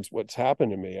ignored what's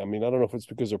happened to me. I mean, I don't know if it's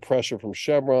because of pressure from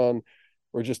Chevron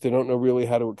or just they don't know really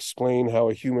how to explain how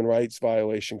a human rights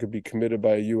violation could be committed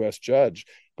by a U.S. judge.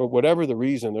 But whatever the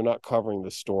reason, they're not covering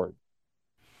this story.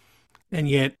 And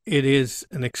yet it is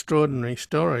an extraordinary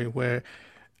story where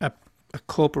a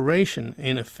corporation,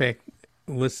 in effect,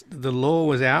 the law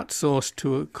was outsourced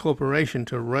to a corporation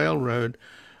to railroad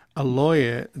a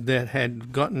lawyer that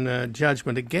had gotten a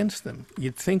judgment against them.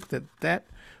 You'd think that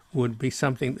would be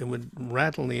something that would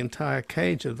rattle the entire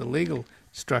cage of the legal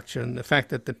structure, and the fact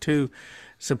that the 2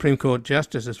 Supreme Court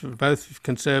justices, both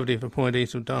conservative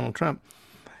appointees of Donald Trump,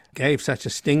 gave such a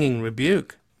stinging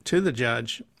rebuke to the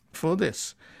judge for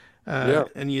this.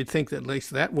 And you'd think that at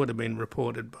least that would have been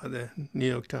reported by the New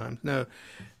York Times. No,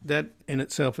 that in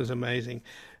itself is amazing.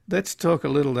 Let's talk a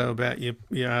little, though, about your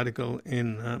article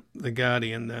in The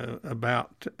Guardian, though,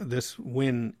 about this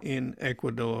win in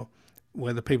Ecuador,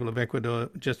 where the people of Ecuador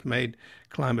just made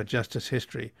climate justice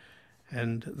history,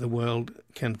 and the world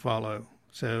can follow.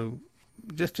 So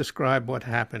just describe what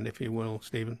happened, if you will,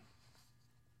 Stephen.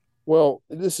 Well,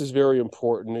 this is very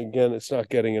important. Again, it's not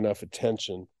getting enough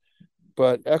attention.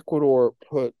 But Ecuador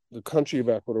the country of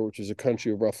Ecuador, which is a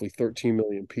country of roughly 13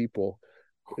 million people,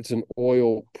 it's an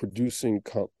oil producing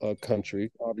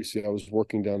country. Obviously, I was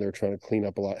working down there trying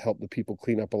to help the people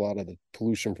clean up a lot of the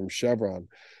pollution from Chevron.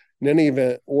 In any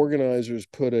event, organizers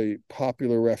put a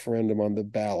popular referendum on the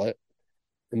ballot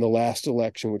in the last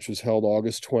election, which was held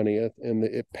August 20th, and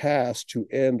it passed to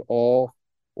end all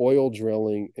oil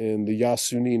drilling in the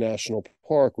Yasuni National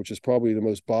Park, which is probably the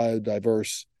most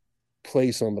biodiverse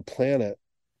place on the planet.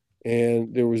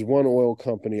 And there was one oil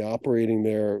company operating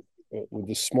there with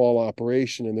a small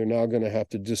operation, and they're now going to have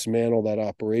to dismantle that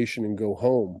operation and go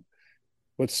home.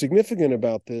 What's significant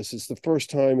about this is the first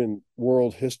time in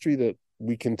world history that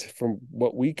we can, from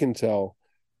what we can tell,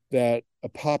 that a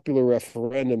popular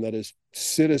referendum, that is,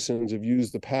 citizens have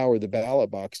used the power of the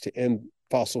ballot box to end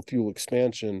fossil fuel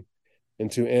expansion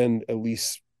and to end at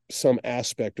least some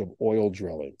aspect of oil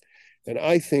drilling. And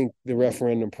I think the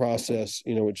referendum process,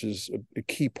 which is a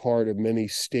key part of many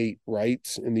state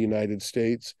rights in the United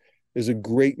States, is a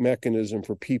great mechanism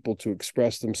for people to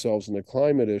express themselves in the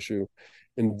climate issue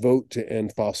and vote to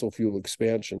end fossil fuel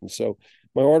expansion. So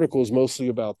my article is mostly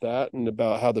about that and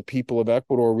about how the people of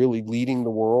Ecuador are really leading the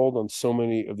world on so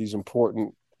many of these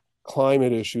important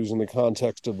climate issues in the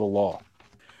context of the law.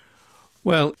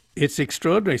 Well, it's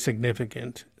extraordinarily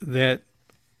significant that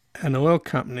an oil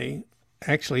company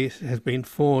actually has been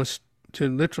forced to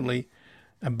literally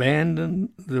abandon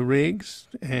the rigs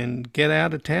and get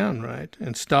out of town, right,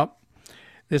 and stop.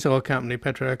 This oil company,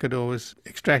 Petroecuador, was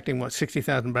extracting,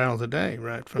 60,000 barrels a day,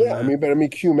 right? From Yeah, can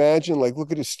you imagine,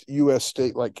 look at a U.S.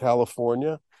 state like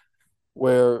California,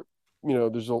 where,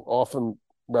 there's often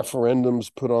referendums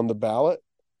put on the ballot.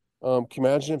 Can you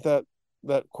imagine if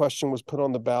that question was put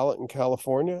on the ballot in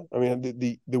California? I mean,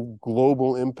 the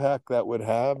global impact that would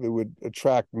have, it would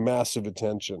attract massive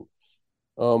attention.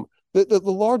 The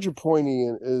larger point,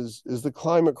 Ian, is the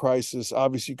climate crisis.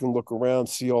 Obviously, you can look around,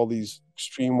 see all these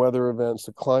extreme weather events.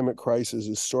 The climate crisis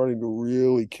is starting to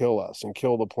really kill us and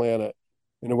kill the planet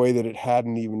in a way that it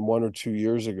hadn't even 1 or 2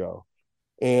 years ago.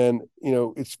 And,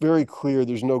 it's very clear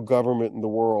there's no government in the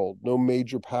world, no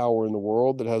major power in the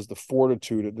world that has the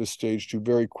fortitude at this stage to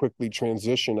very quickly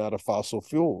transition out of fossil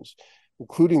fuels,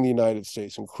 including the United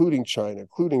States, including China,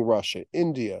 including Russia,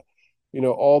 India,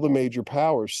 all the major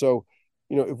powers. So,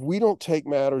 if we don't take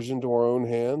matters into our own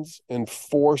hands and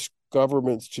force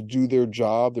governments to do their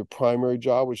job, their primary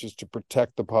job, which is to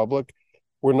protect the public,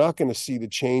 we're not going to see the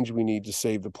change we need to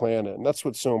save the planet. And that's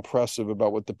what's so impressive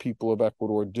about what the people of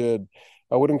Ecuador did.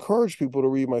 I would encourage people to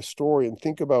read my story and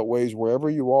think about ways, wherever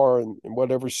you are, in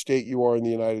whatever state you are in the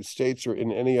United States or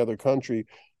in any other country,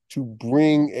 to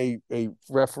bring a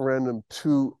referendum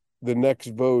to the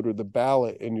next vote or the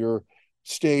ballot in your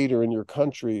state or in your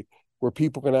country, where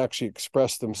people can actually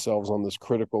express themselves on this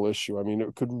critical issue. I mean,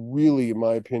 it could really, in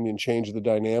my opinion, change the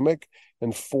dynamic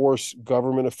and force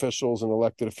government officials and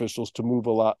elected officials to move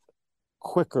a lot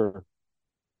quicker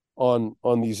on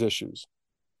these issues.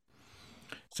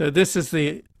 So this is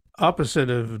the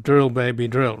opposite of drill, baby,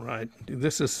 drill, right?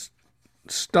 This is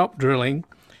stop drilling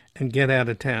and get out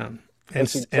of town and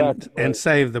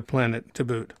save the planet to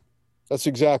boot. That's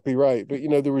exactly right. But,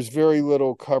 there was very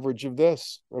little coverage of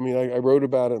this. I mean, I wrote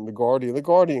about it in The Guardian. The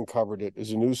Guardian covered it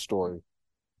as a news story.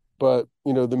 But,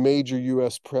 the major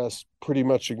U.S. press pretty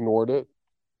much ignored it.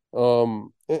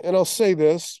 And I'll say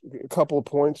this, a couple of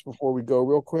points before we go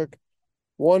real quick.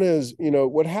 One is,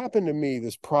 what happened to me,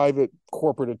 this private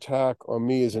corporate attack on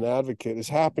me as an advocate, is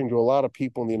happening to a lot of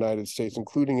people in the United States,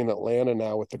 including in Atlanta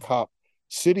now with the Cop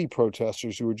City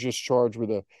protesters who were just charged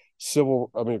with a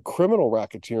criminal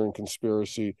racketeering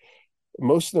conspiracy.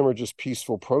 Most of them are just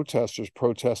peaceful protesters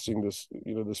protesting this,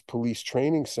 this police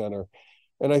training center.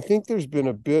 And I think there's been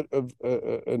a bit of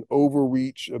an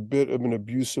overreach, a bit of an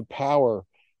abuse of power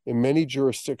in many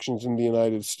jurisdictions in the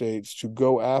United States to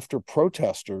go after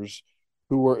protesters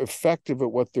who are effective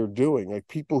at what they're doing, like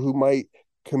people who might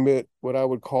commit what I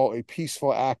would call a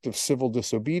peaceful act of civil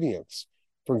disobedience.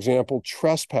 For example,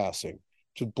 trespassing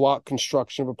to block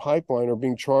construction of a pipeline, or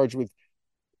being charged with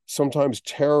sometimes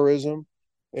terrorism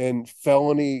and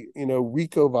felony,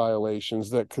 RICO violations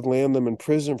that could land them in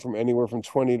prison from anywhere from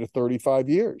 20 to 35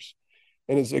 years.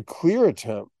 And it's a clear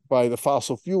attempt by the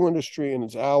fossil fuel industry and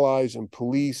its allies and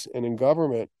police and in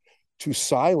government to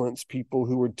silence people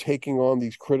who are taking on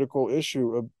these critical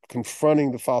issue of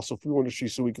confronting the fossil fuel industry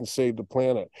so we can save the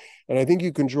planet. And I think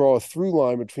you can draw a through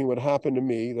line between what happened to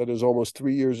me, that is almost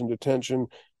 3 years in detention,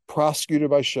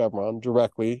 prosecuted by Chevron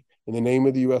directly in the name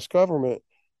of the U.S. government,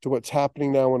 to what's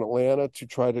happening now in Atlanta to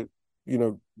try to,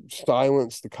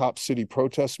 silence the Cop City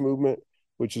protest movement,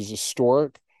 which is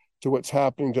historic, to what's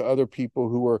happening to other people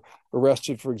who were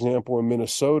arrested, for example, in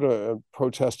Minnesota,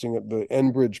 protesting at the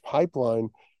Enbridge pipeline,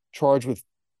 charged with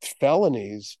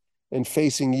felonies and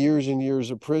facing years and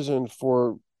years of prison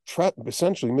for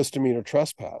essentially misdemeanor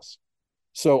trespass.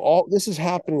 So all this is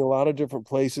happening in a lot of different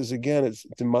places. Again, it's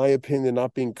in my opinion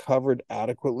not being covered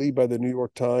adequately by the New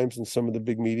York Times and some of the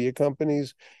big media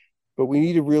companies. But we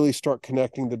need to really start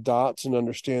connecting the dots and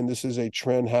understand this is a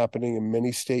trend happening in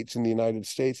many states in the United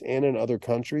States and in other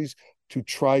countries to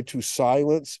try to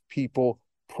silence people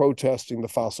protesting the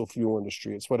fossil fuel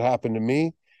industry. It's what happened to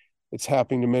me. It's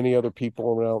happening to many other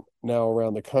people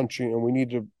around the country, and we need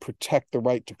to protect the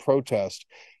right to protest.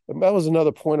 And that was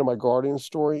another point of my Guardian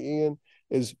story, Ian,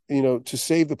 is, to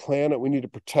save the planet, we need to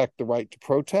protect the right to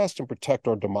protest and protect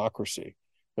our democracy.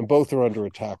 And both are under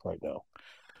attack right now.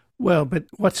 Well, but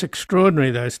what's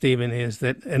extraordinary, though, Stephen, is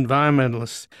that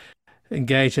environmentalists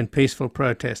engage in peaceful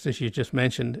protest, as you just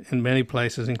mentioned, in many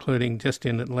places, including just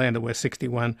in Atlanta, where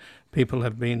 61 people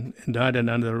have been indicted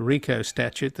under the RICO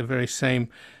statute, the very same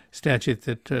statute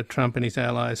that Trump and his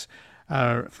allies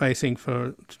are facing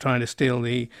for trying to steal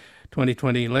the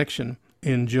 2020 election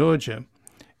in Georgia.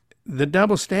 The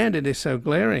double standard is so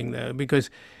glaring, though, because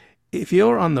if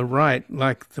you're on the right,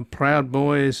 like the Proud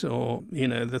Boys or,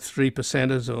 the Three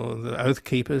Percenters or the Oath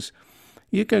Keepers,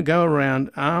 you can go around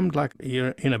armed like you're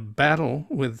in a battle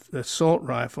with assault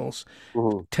rifles,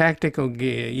 tactical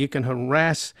gear. You can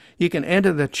harass, you can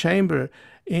enter the chamber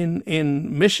in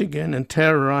Michigan and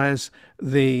terrorize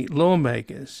the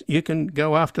lawmakers. You can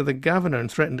go after the governor and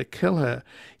threaten to kill her.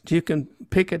 You can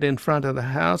picket in front of the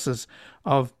houses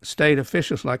of state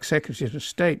officials like secretaries of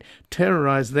state,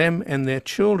 terrorize them and their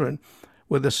children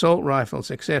with assault rifles,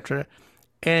 etc.,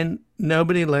 and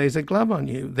nobody lays a glove on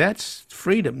you. That's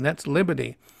freedom, that's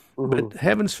liberty. But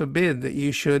heavens forbid that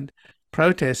you should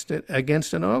protest it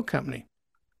against an oil company.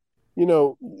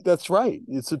 That's right.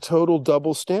 It's a total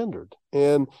double standard.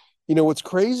 And, what's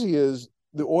crazy is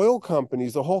the oil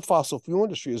companies, the whole fossil fuel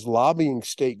industry is lobbying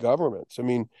state governments. I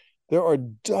mean, there are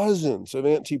dozens of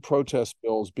anti-protest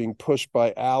bills being pushed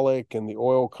by ALEC and the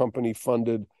oil company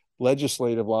funded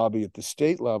legislative lobby at the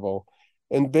state level.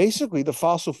 And basically, the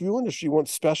fossil fuel industry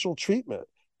wants special treatment.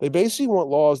 They basically want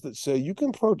laws that say you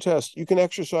can protest, you can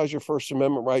exercise your First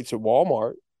Amendment rights at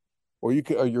Walmart or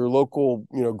your local,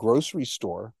 grocery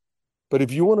store. But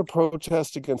if you want to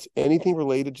protest against anything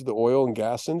related to the oil and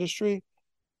gas industry,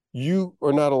 you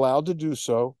are not allowed to do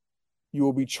so. You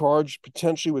will be charged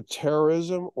potentially with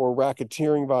terrorism or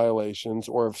racketeering violations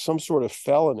or some sort of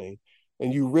felony,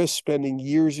 and you risk spending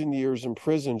years and years in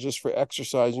prison just for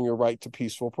exercising your right to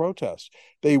peaceful protest.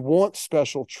 They want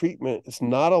special treatment. It's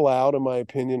not allowed, in my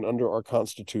opinion, under our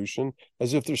Constitution,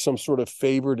 as if there's some sort of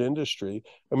favored industry.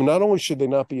 I mean, not only should they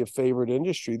not be a favored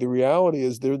industry, the reality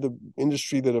is they're the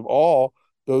industry that of all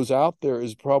those out there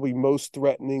is probably most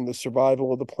threatening the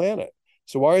survival of the planet.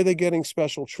 So why are they getting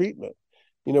special treatment?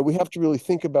 We have to really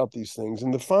think about these things.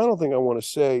 And the final thing I want to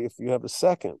say, if you have a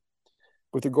second,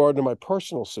 with regard to my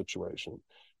personal situation,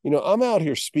 I'm out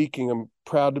here speaking. I'm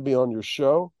proud to be on your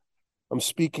show. I'm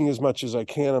speaking as much as I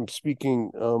can. I'm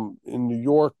speaking in New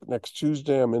York next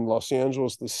Tuesday. I'm in Los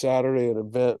Angeles this Saturday at an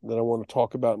event that I want to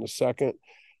talk about in a second.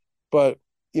 But,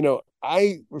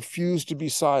 I refuse to be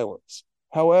silenced.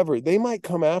 However, they might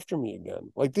come after me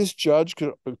again. Like this judge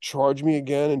could charge me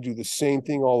again and do the same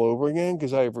thing all over again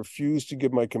because I have refused to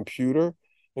give my computer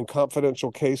and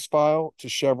confidential case file to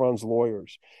Chevron's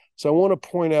lawyers. So I want to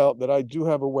point out that I do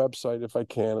have a website, if I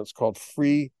can. It's called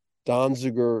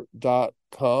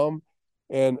freedonziger.com.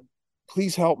 And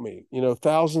please help me.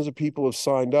 Thousands of people have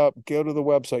signed up. Go to the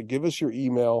website, give us your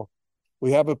email.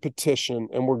 We have a petition,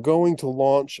 and we're going to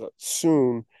launch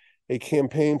soon a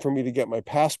campaign for me to get my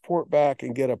passport back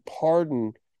and get a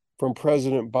pardon from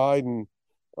President Biden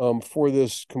for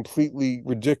this completely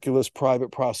ridiculous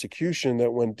private prosecution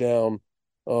that went down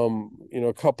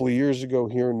a couple of years ago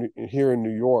here in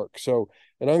New York. So,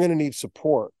 and I'm going to need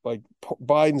support. Like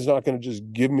Biden's not going to just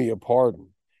give me a pardon.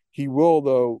 He will,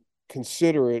 though,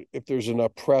 consider it if there's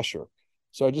enough pressure.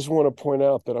 So I just want to point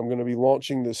out that I'm going to be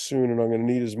launching this soon, and I'm going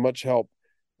to need as much help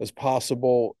as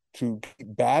possible to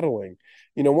keep battling.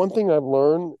 One thing I've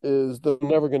learned is they're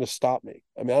never going to stop me.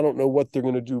 I mean, I don't know what they're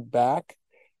going to do back,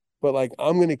 but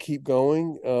I'm going to keep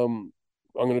going. I'm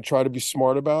going to try to be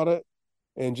smart about it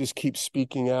and just keep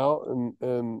speaking out. And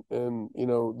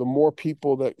the more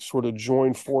people that sort of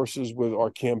join forces with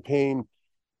our campaign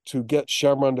to get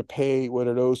Chevron to pay what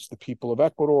it owes to the people of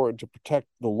Ecuador and to protect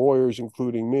the lawyers,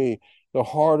 including me, the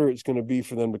harder it's going to be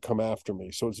for them to come after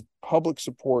me. So public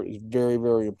support is very,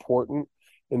 very important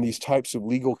in these types of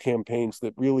legal campaigns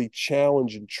that really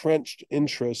challenge entrenched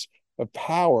interests of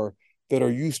power that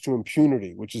are used to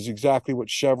impunity, which is exactly what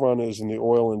Chevron is and the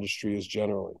oil industry is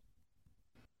generally.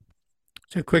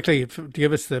 So quickly,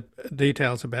 give us the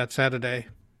details about Saturday.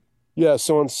 Yeah,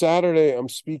 so on Saturday, I'm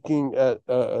speaking at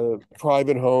a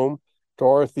private home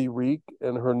Dorothy Reek,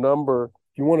 and her number,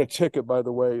 if you want a ticket, by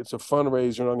the way, it's a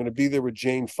fundraiser, and I'm going to be there with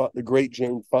the great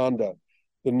Jane Fonda.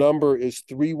 The number is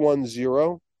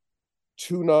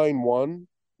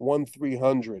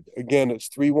 310-291-1300. Again, it's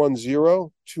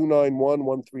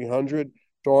 310-291-1300.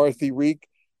 Dorothy Reek.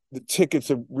 The tickets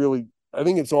are really, I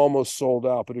think it's almost sold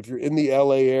out, but if you're in the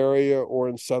LA area or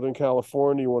in Southern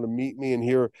California, you want to meet me and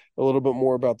hear a little bit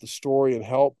more about the story and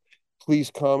help,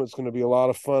 please come. It's going to be a lot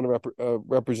of fun.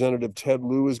 Representative Ted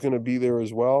Lieu is going to be there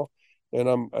as well. And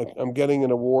I'm getting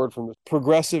an award from the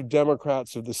Progressive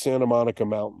Democrats of the Santa Monica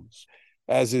Mountains,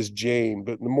 as is Jane.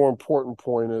 But the more important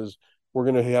point is we're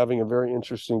going to be having a very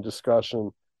interesting discussion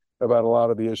about a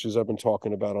lot of the issues I've been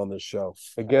talking about on this show.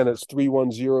 Again, it's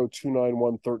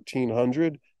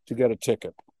 310-291-1300 to get a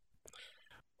ticket.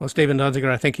 Well, Stephen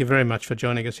Donziger, I thank you very much for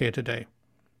joining us here today.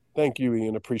 Thank you,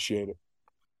 Ian. Appreciate it.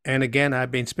 And again,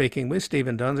 I've been speaking with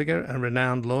Stephen Donziger, a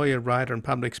renowned lawyer, writer, and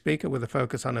public speaker with a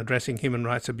focus on addressing human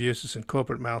rights abuses and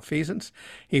corporate malfeasance.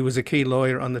 He was a key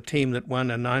lawyer on the team that won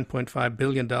a $9.5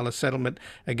 billion settlement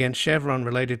against Chevron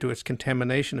related to its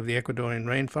contamination of the Ecuadorian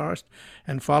rainforest.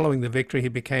 And following the victory, he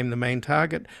became the main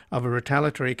target of a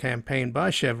retaliatory campaign by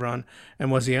Chevron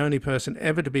and was the only person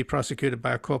ever to be prosecuted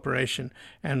by a corporation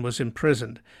and was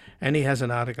imprisoned. And he has an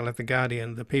article at The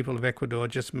Guardian, "The People of Ecuador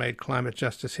Just Made Climate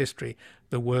Justice History.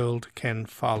 The World Can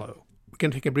Follow." We're going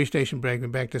to take a brief station break. We're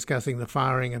back discussing the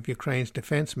firing of Ukraine's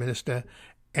defense minister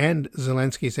and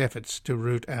Zelensky's efforts to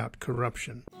root out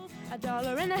corruption.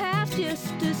 $1.50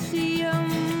 just to see 'em.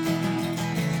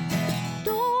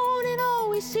 Don't it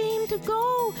always seem to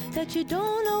go that you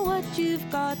don't know what you've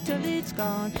got till it's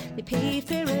gone? They paved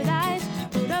paradise,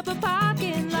 put up a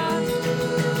parking lot.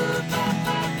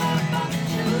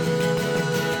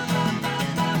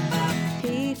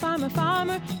 Hey, farmer,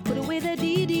 put away the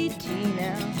DDT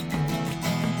now.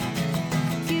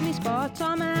 Give me spots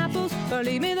on my apples, or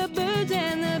leave me the birds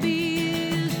and the bees.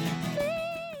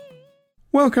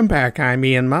 Welcome back. I'm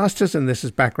Ian Masters, and this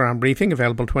is Background Briefing,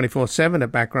 available 24/7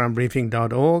 at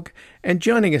backgroundbriefing.org. And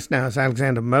joining us now is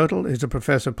Alexander Motyl, who's a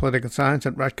professor of political science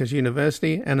at Rutgers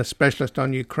University and a specialist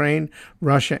on Ukraine,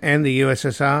 Russia, and the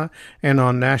USSR, and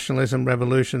on nationalism,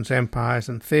 revolutions, empires,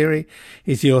 and theory.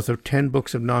 He's the author of 10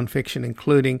 books of nonfiction,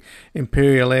 including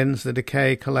Imperial Ends, The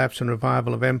Decay, Collapse, and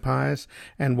Revival of Empires,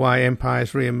 and Why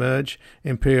Empires Re-Emerge,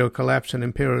 Imperial Collapse and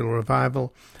Imperial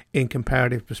Revival in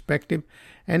Comparative Perspective.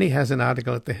 And he has an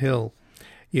article at The Hill,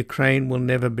 Ukraine Will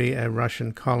Never Be a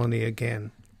Russian Colony Again.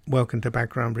 Welcome to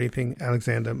Background Briefing,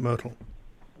 Alexander Motyl.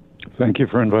 Thank you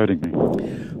for inviting me.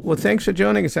 Well, thanks for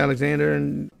joining us, Alexander.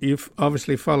 And you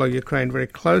obviously follow Ukraine very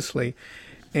closely.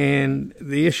 And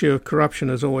the issue of corruption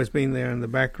has always been there in the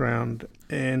background.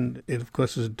 And it, of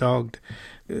course, has dogged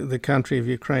the country of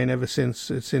Ukraine ever since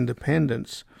its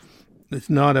independence. It's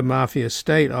not a mafia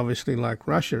state, obviously, like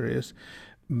Russia is,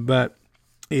 but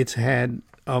it's had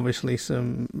obviously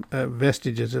some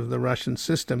vestiges of the Russian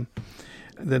system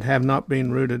that have not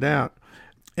been rooted out.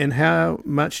 And how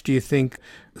much do you think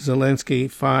Zelensky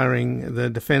firing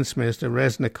the defense minister,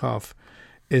 Reznikov,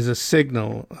 is a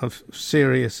signal of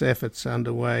serious efforts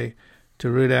underway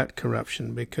to root out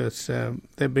corruption? Because there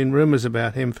have been rumors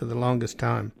about him for the longest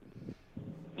time.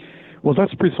 Well,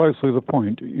 that's precisely the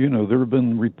point. You know, there have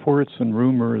been reports and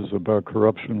rumors about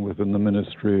corruption within the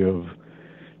Ministry of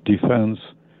Defense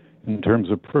in terms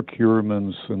of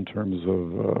procurements, in terms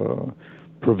of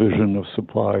provision of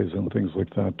supplies and things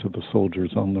like that to the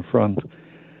soldiers on the front.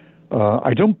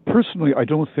 I don't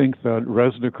think that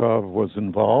Reznikov was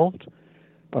involved,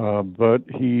 but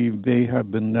he may have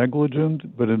been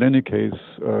negligent. But in any case,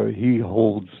 he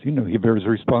bears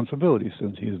responsibility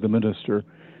since he is the minister.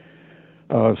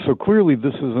 So clearly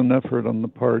this is an effort on the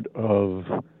part of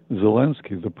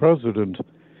Zelensky, the president,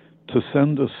 to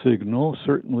send a signal,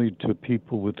 certainly to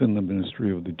people within the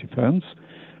Ministry of the Defense,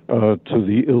 to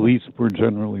the elites more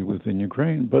generally within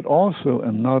Ukraine, but also,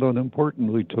 and not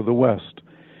unimportantly, to the West.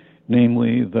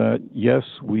 Namely that, yes,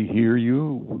 we hear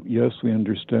you, yes, we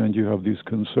understand you have these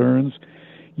concerns,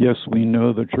 yes, we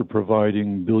know that you're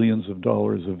providing billions of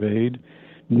dollars of aid,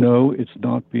 no, it's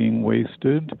not being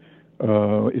wasted,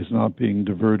 is not being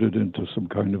diverted into some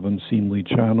kind of unseemly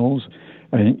channels.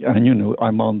 And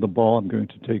I'm on the ball. I'm going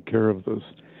to take care of this.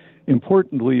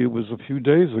 Importantly, it was a few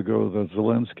days ago that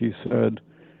Zelensky said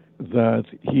that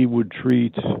he would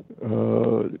treat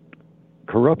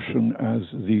corruption as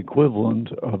the equivalent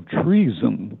of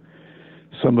treason.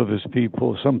 Some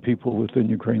people within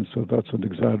Ukraine said that's an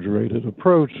exaggerated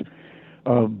approach.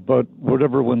 But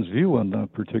whatever one's view on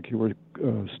that particular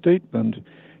statement,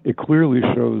 it clearly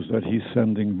shows that he's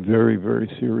sending very, very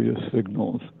serious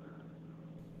signals.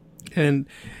 And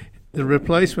the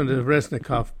replacement of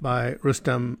Reznikov by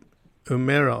Rustam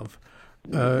Umerov,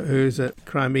 who's a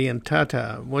Crimean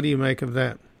Tatar. What do you make of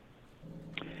that?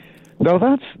 Now,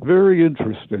 that's very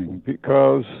interesting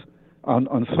because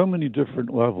on so many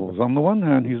different levels. On the one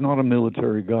hand, he's not a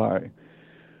military guy.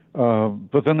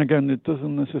 But then again, it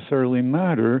doesn't necessarily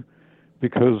matter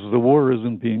because the war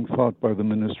isn't being fought by the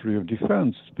Ministry of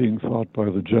Defense. It's being fought by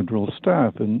the General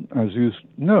Staff. And as you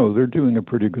know, they're doing a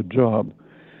pretty good job.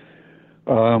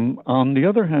 On the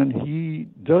other hand, he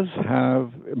does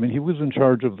have, he was in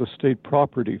charge of the State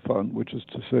Property Fund, which is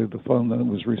to say the fund that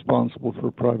was responsible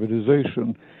for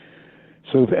privatization.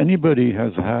 So if anybody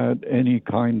has had any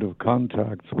kind of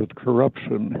contacts with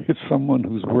corruption, it's someone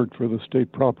who's worked for the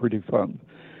State Property Fund.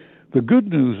 The good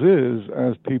news is,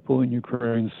 as people in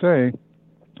Ukraine say,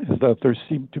 is that there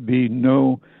seemed to be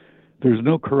there's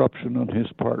no corruption on his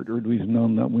part, or at least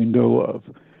none that we know of,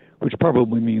 which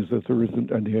probably means that there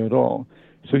isn't any at all.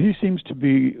 So he seems to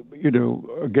be,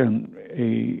 again,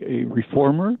 a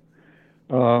reformer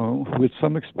with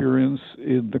some experience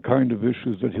in the kind of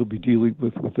issues that he'll be dealing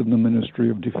with within the Ministry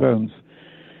of Defense.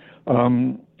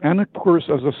 And of course,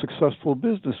 as a successful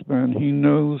businessman, he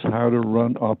knows how to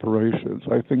run operations.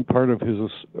 I think part of his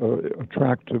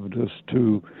attractiveness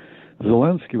to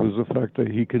Zelensky was the fact that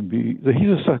he's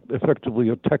effectively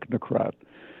a technocrat,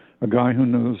 a guy who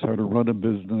knows how to run a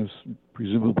business,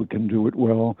 presumably can do it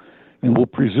well, and will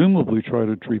presumably try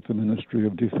to treat the Ministry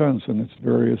of Defense and its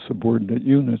various subordinate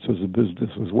units as a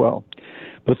business as well.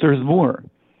 But there's more,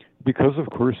 because of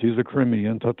course he's a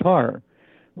Crimean Tatar.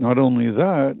 Not only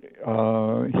that,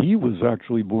 he was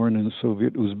actually born in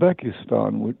Soviet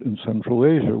Uzbekistan in Central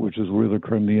Asia, which is where the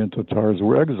Crimean Tatars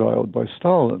were exiled by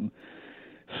Stalin.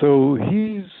 So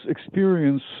he's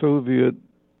experienced Soviet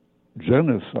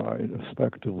genocide,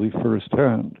 effectively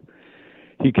firsthand.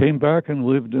 He came back and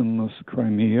lived in this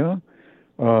Crimea.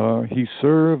 He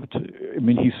serves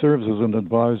as an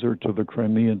advisor to the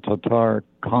Crimean Tatar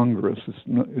Congress,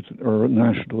 or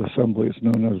National Assembly. It's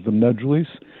known as the Mejlis,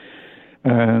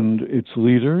 and its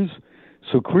leaders.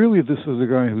 So clearly this is a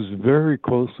guy who's very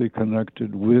closely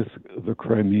connected with the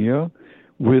Crimea,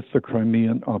 with the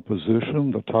Crimean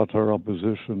opposition, the Tatar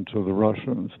opposition to the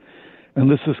Russians. And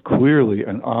this is clearly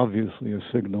and obviously a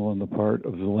signal on the part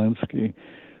of Zelensky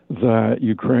that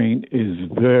Ukraine is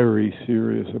very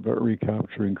serious about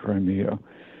recapturing Crimea.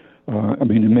 It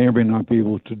may or may not be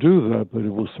able to do that, but it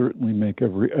will certainly make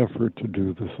every effort to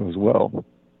do this as well.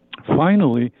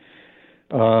 Finally,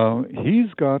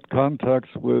 he's got contacts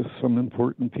with some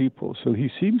important people. So he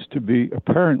seems to be,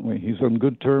 apparently, he's on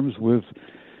good terms with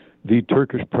the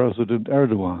Turkish President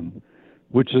Erdogan,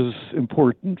 which is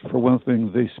important. For one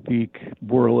thing, they speak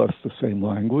more or less the same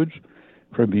language.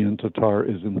 Crimean Tatar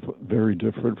is very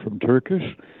different from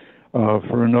Turkish.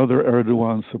 For another,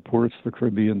 Erdogan supports the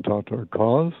Crimean Tatar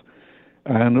cause.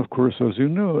 And of course, as you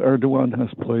know, Erdogan has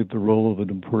played the role of an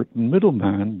important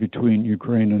middleman between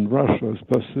Ukraine and Russia,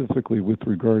 specifically with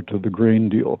regard to the grain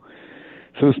deal.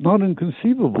 So it's not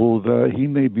inconceivable that he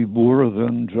may be more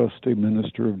than just a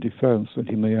minister of defense, that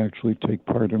he may actually take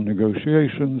part in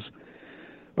negotiations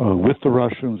with the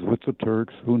Russians, with the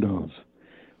Turks, who knows.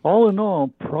 All in all,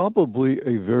 probably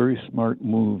a very smart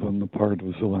move on the part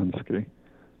of Zelensky.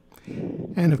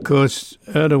 And of course,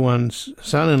 Erdogan's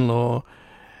son-in-law,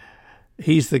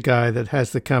 he's the guy that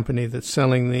has the company that's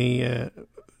selling the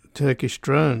Turkish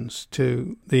drones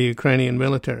to the Ukrainian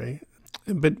military.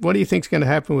 But what do you think is going to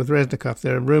happen with Reznikov?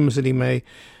 There are rumors that he may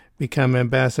become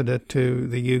ambassador to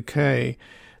the UK.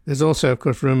 There's also, of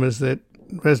course, rumors that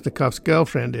Reznikov's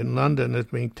girlfriend in London has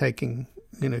been taking,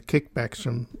 kickbacks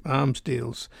from arms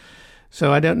deals.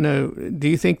 So I don't know. Do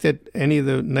you think that any of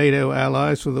the NATO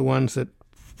allies were the ones that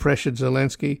pressured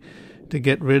Zelensky to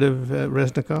get rid of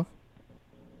Reznikov?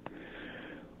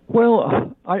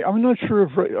 Well, I'm not sure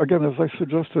if, again, as I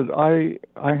suggested, I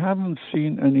haven't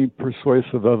seen any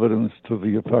persuasive evidence to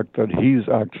the effect that he's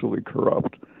actually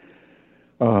corrupt.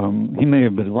 He may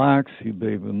have been lax, he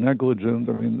may have been negligent.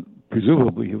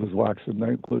 Presumably he was lax and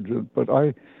negligent, but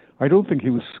I don't think he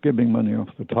was skimming money off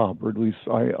the top, or at least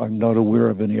I'm not aware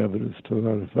of any evidence to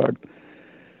that effect.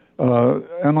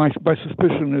 And my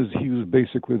suspicion is he was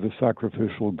basically the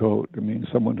sacrificial goat.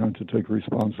 Someone had to take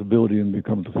responsibility and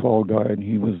become the fall guy, and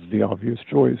he was the obvious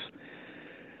choice.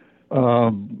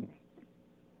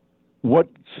 What's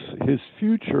his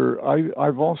future?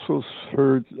 I've also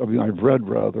heard, I've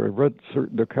read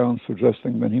certain accounts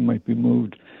suggesting that he might be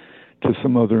moved to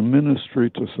some other ministry,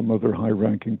 to some other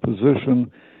high-ranking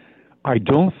position. I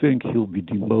don't think he'll be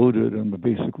demoted and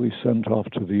basically sent off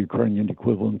to the Ukrainian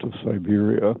equivalent of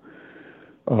Siberia.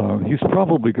 He's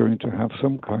probably going to have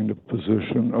some kind of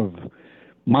position of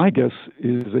My guess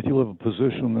is that he'll have a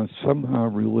position that somehow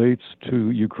relates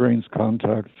to Ukraine's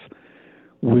contacts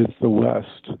with the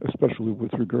West, especially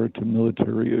with regard to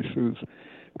military issues,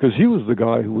 because he was the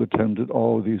guy who attended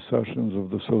all of these sessions of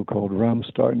the so-called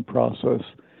Ramstein process,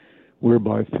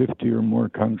 whereby 50 or more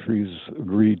countries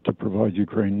agreed to provide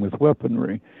Ukraine with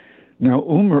weaponry. Now,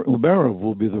 Umerov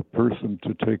will be the person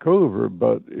to take over,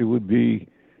 but it would be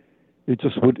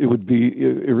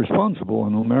irresponsible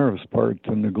on Umerov's part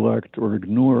to neglect or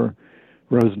ignore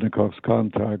Reznikov's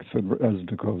contacts and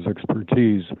Reznikov's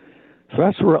expertise. So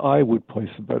that's where I would place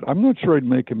the bet. I'm not sure I'd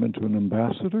make him into an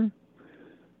ambassador,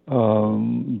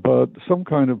 but some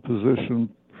kind of position,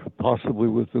 possibly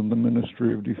within the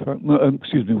Ministry of Defense,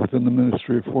 within the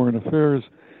Ministry of Foreign Affairs,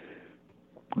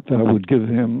 that would give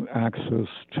him access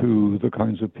to the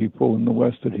kinds of people in the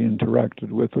West that he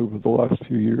interacted with over the last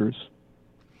few years.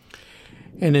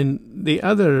 And in the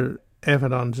other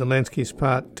effort on Zelensky's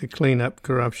part to clean up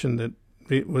corruption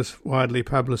that was widely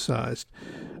publicized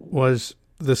was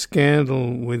the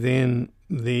scandal within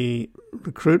the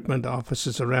recruitment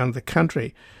offices around the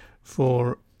country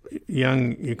for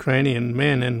young Ukrainian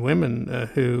men and women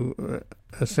who are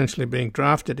essentially being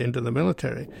drafted into the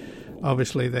military.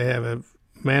 Obviously, they have a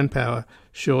manpower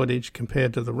shortage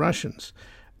compared to the Russians.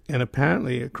 And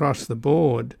apparently, across the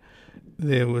board,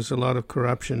 there was a lot of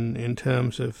corruption in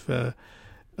terms of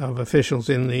officials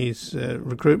in these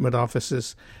recruitment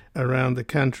offices around the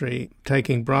country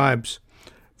taking bribes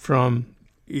from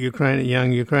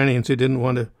young Ukrainians who didn't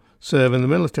want to serve in the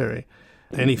military.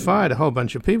 And he fired a whole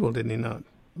bunch of people, didn't he not?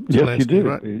 Yes, he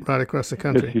did. Right across the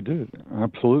country. Yes, he did.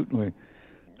 Absolutely.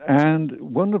 And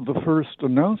one of the first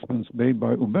announcements made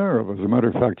by Umerov, as a matter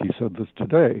of fact, he said this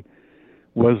today,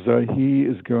 was that he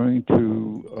is going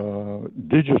to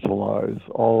digitalize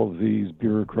all of these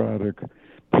bureaucratic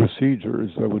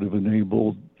procedures that would have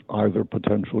enabled either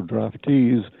potential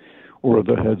draftees or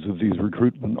the heads of these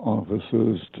recruitment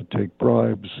offices to take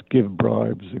bribes, give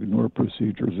bribes, ignore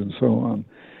procedures, and so on.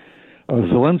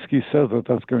 Zelensky said that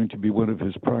that's going to be one of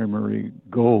his primary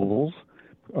goals,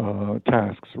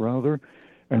 tasks rather,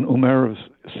 and Umerov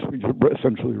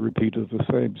essentially repeated the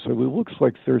same. So it looks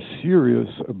like they're serious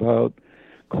about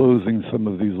closing some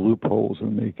of these loopholes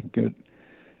and making it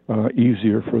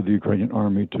easier for the Ukrainian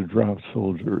army to draft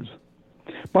soldiers.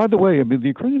 By the way, I mean, the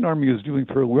Ukrainian army is doing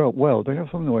fairly well. They have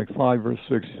something like 5 or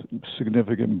 6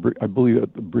 significant, I believe,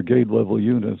 at the brigade-level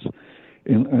units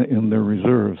in their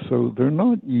reserves. So they're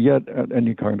not yet at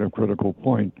any kind of critical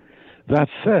point. That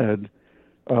said,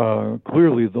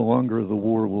 clearly the longer the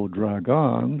war will drag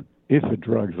on, if it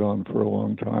drags on for a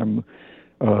long time,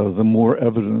 the more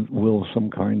evident will some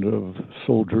kind of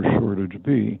soldier shortage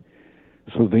be.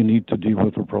 So they need to deal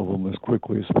with the problem as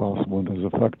quickly as possible and as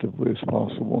effectively as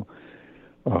possible.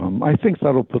 I think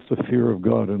that'll put the fear of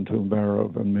God into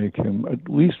Umerov and make him,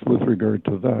 at least with regard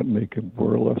to that, make him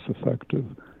more or less effective.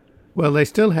 Well, they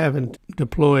still haven't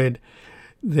deployed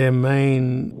their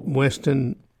main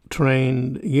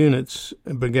Western-trained units,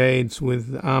 brigades,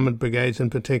 with armored brigades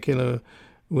in particular,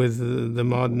 with the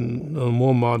modern or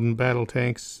more modern battle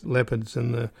tanks, Leopards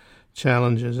and the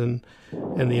Challengers, and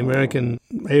the American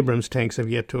Abrams tanks have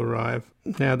yet to arrive.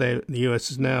 Now the U.S.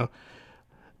 has now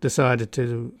decided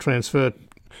to transfer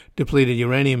depleted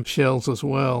uranium shells as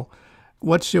well.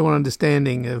 What's your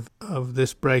understanding of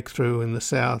this breakthrough in the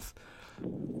South?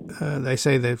 They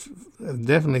say they've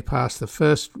definitely passed the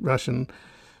first Russian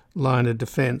line of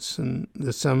defense, and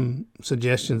there's some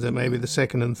suggestions that maybe the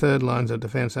second and third lines of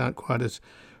defense aren't quite as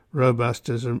robust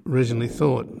as originally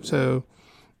thought. So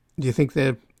do you think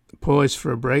they're poised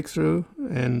for a breakthrough,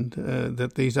 and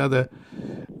that these other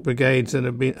brigades that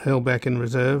have been held back in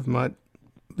reserve might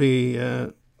be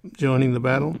joining the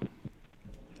battle?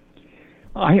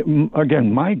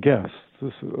 My guess,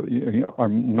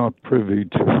 I'm not privy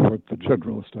to what the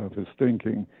General Staff is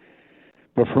thinking,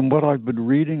 but from what I've been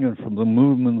reading and from the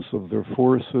movements of their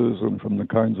forces and from the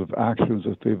kinds of actions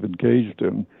that they've engaged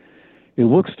in, it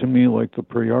looks to me like the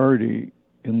priority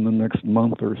in the next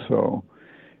month or so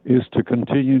is to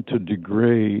continue to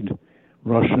degrade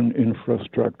Russian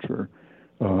infrastructure,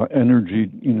 energy,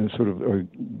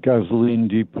 gasoline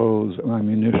depots,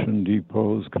 ammunition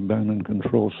depots, command and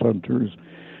control centers,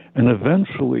 and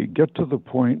eventually get to the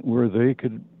point where they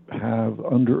could have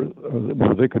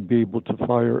where they could be able to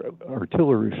fire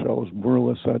artillery shells more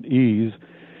or less at ease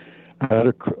at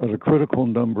a critical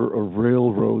number of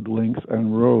railroad links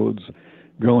and roads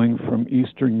going from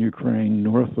eastern Ukraine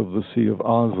north of the Sea of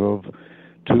Azov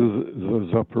to the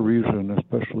Zaporizhia and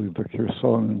especially the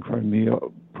Kherson and Crimea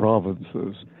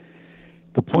provinces.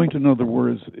 The point, in other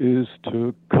words, is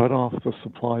to cut off the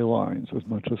supply lines as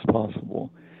much as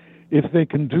possible. If they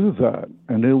can do that,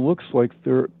 and it looks like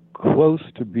they're close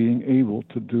to being able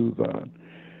to do that,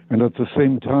 and at the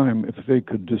same time, if they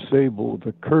could disable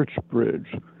the Kerch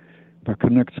Bridge that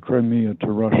connects Crimea to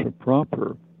Russia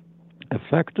proper,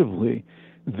 effectively,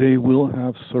 they will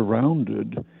have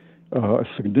surrounded a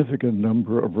significant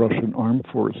number of Russian armed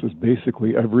forces,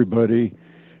 basically everybody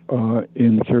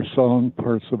in Kherson,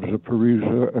 parts of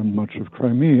Zaporizhia, and much of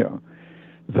Crimea.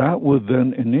 That would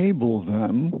then enable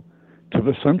them to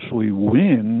essentially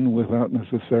win without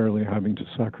necessarily having to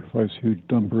sacrifice huge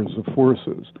numbers of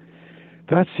forces.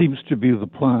 That seems to be the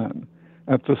plan.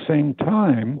 At the same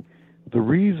time, the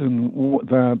reason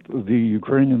that the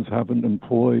Ukrainians haven't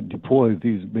deployed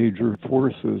these major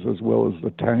forces as well as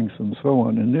the tanks and so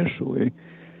on initially,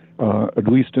 at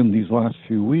least in these last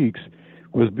few weeks,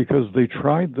 was because they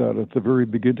tried that at the very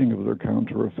beginning of their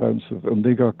counteroffensive, and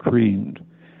they got creamed.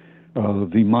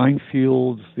 The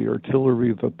minefields, the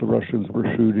artillery that the Russians were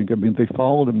shooting, I mean, they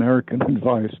followed American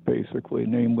advice, basically,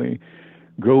 namely,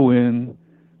 go in,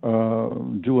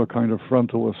 do a kind of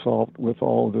frontal assault with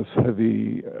all this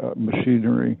heavy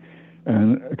machinery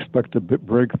and expect a bit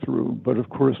breakthrough. But of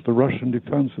course, the Russian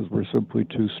defenses were simply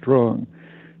too strong.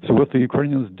 So what the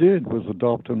Ukrainians did was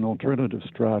adopt an alternative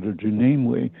strategy,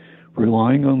 namely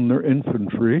relying on their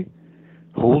infantry,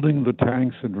 holding the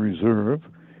tanks in reserve.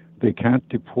 They can't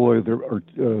deploy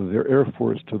their air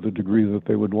force to the degree that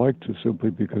they would like to, simply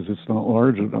because it's not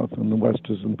large enough, and the West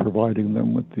isn't providing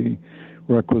them with the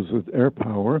requisite air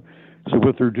power. So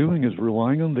what they're doing is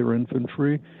relying on their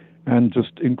infantry and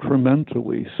just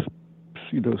incrementally,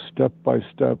 step by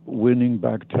step, winning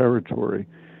back territory.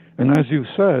 And as you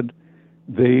said,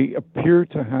 they appear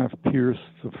to have pierced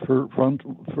the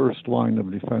first line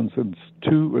of defense in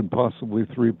 2 and possibly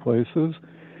 3 places,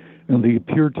 and they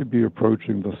appear to be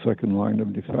approaching the second line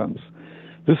of defense.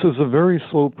 This is a very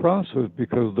slow process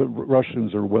because the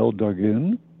Russians are well dug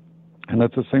in, and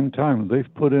at the same time,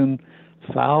 they've put in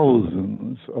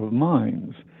thousands of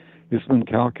mines. It's been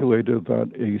calculated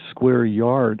that a square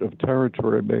yard of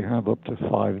territory may have up to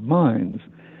 5 mines.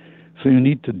 So you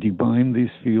need to demine these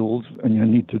fields, and you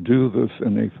need to do this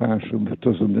in a fashion that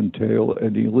doesn't entail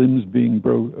any limbs being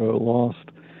lost.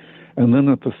 And then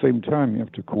at the same time, you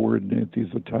have to coordinate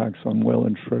these attacks on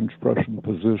well-entrenched Russian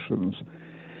positions.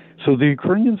 So the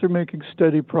Ukrainians are making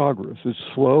steady progress. It's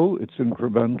slow, it's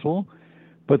incremental,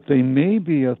 but they may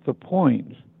be at the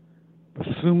point,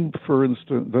 assume, for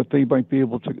instance, that they might be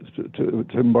able to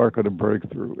embark on a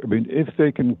breakthrough. I mean, if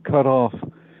they can cut off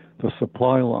the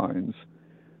supply lines,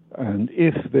 and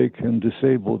if they can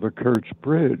disable the Kerch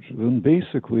Bridge, then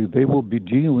basically they will be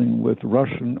dealing with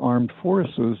Russian armed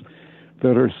forces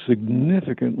that are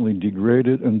significantly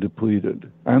degraded and depleted,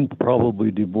 and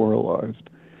probably demoralized.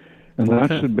 And that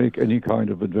should make any kind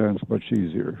of advance much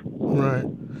easier. Right.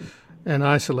 And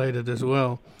isolated as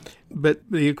well. But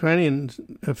the Ukrainian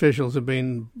officials have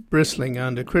been bristling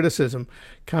under criticism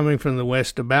coming from the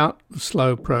West about the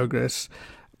slow progress,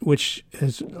 which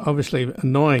is obviously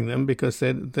annoying them because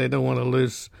they don't want to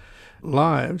lose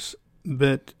lives.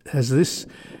 But has this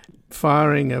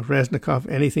firing of Reznikov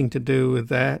anything to do with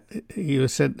that? You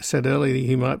said earlier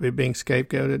he might be being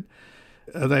scapegoated.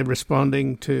 Are they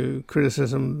responding to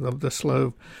criticism of the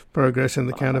slow progress in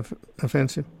the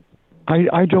counteroffensive?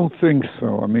 I don't think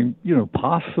so. I mean,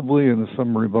 possibly in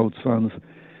some remote sense,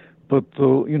 but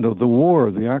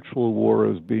the actual war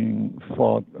is being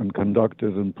fought and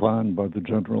conducted and planned by the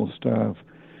General Staff,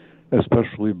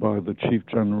 especially by the Chief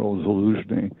General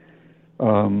Zaluzhny.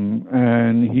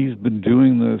 And he's been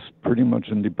doing this pretty much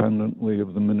independently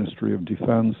of the Ministry of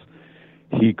Defense.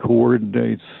 He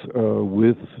coordinates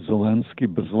with Zelensky,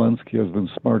 but Zelensky has been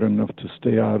smart enough to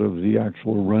stay out of the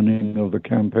actual running of the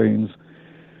campaigns.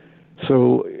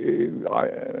 So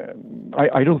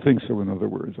I don't think so, in other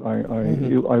words.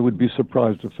 I would be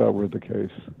surprised if that were the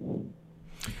case.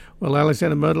 Well,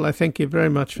 Alexander Motyl, I thank you very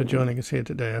much for joining us here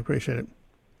today. I appreciate it.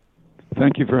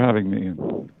 Thank you for having me,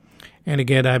 Ian. And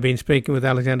again, I've been speaking with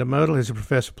Alexander Motyl, who's a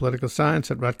professor of political science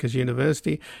at Rutgers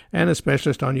University and a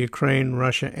specialist on Ukraine,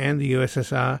 Russia, and the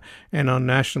USSR, and on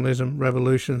nationalism,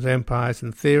 revolutions, empires,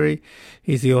 and theory.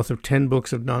 He's the author of 10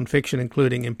 books of nonfiction,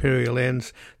 including Imperial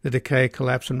Ends, The Decay,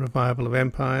 Collapse, and Revival of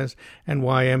Empires, and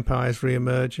Why Empires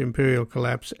Re-Emerge, Imperial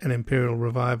Collapse and Imperial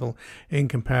Revival in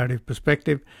Comparative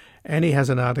Perspective. And he has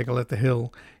an article at The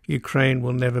Hill, Ukraine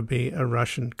Will Never Be a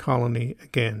Russian Colony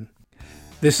Again.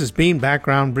 This has been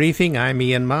Background Briefing. I'm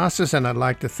Ian Masters, and I'd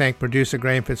like to thank producer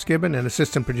Graham Fitzgibbon and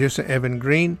assistant producer Evan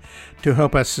Green. To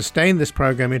help us sustain this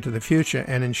program into the future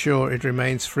and ensure it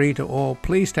remains free to all,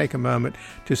 please take a moment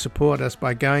to support us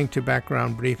by going to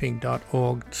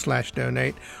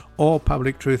backgroundbriefing.org/donate or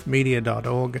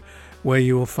publictruthmedia.org. where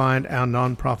you will find our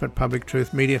non-profit Public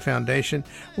Truth Media Foundation,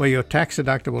 where your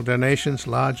tax-deductible donations,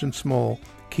 large and small,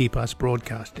 keep us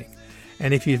broadcasting.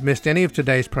 And if you've missed any of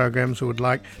today's programs or would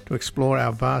like to explore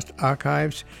our vast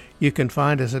archives, you can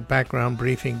find us at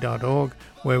backgroundbriefing.org,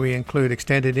 where we include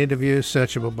extended interviews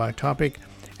searchable by topic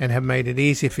and have made it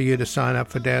easy for you to sign up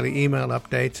for daily email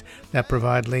updates that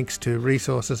provide links to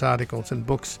resources, articles, and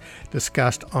books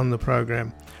discussed on the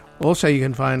program. Also, you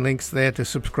can find links there to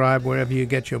subscribe wherever you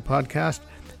get your podcast,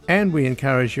 and we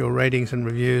encourage your ratings and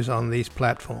reviews on these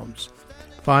platforms.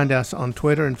 Find us on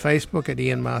Twitter and Facebook at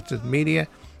Ian Masters Media,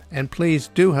 and please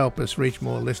do help us reach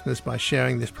more listeners by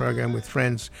sharing this program with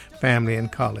friends, family,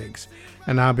 and colleagues.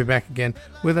 And I'll be back again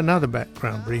with another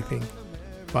background briefing.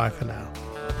 Bye for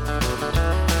now.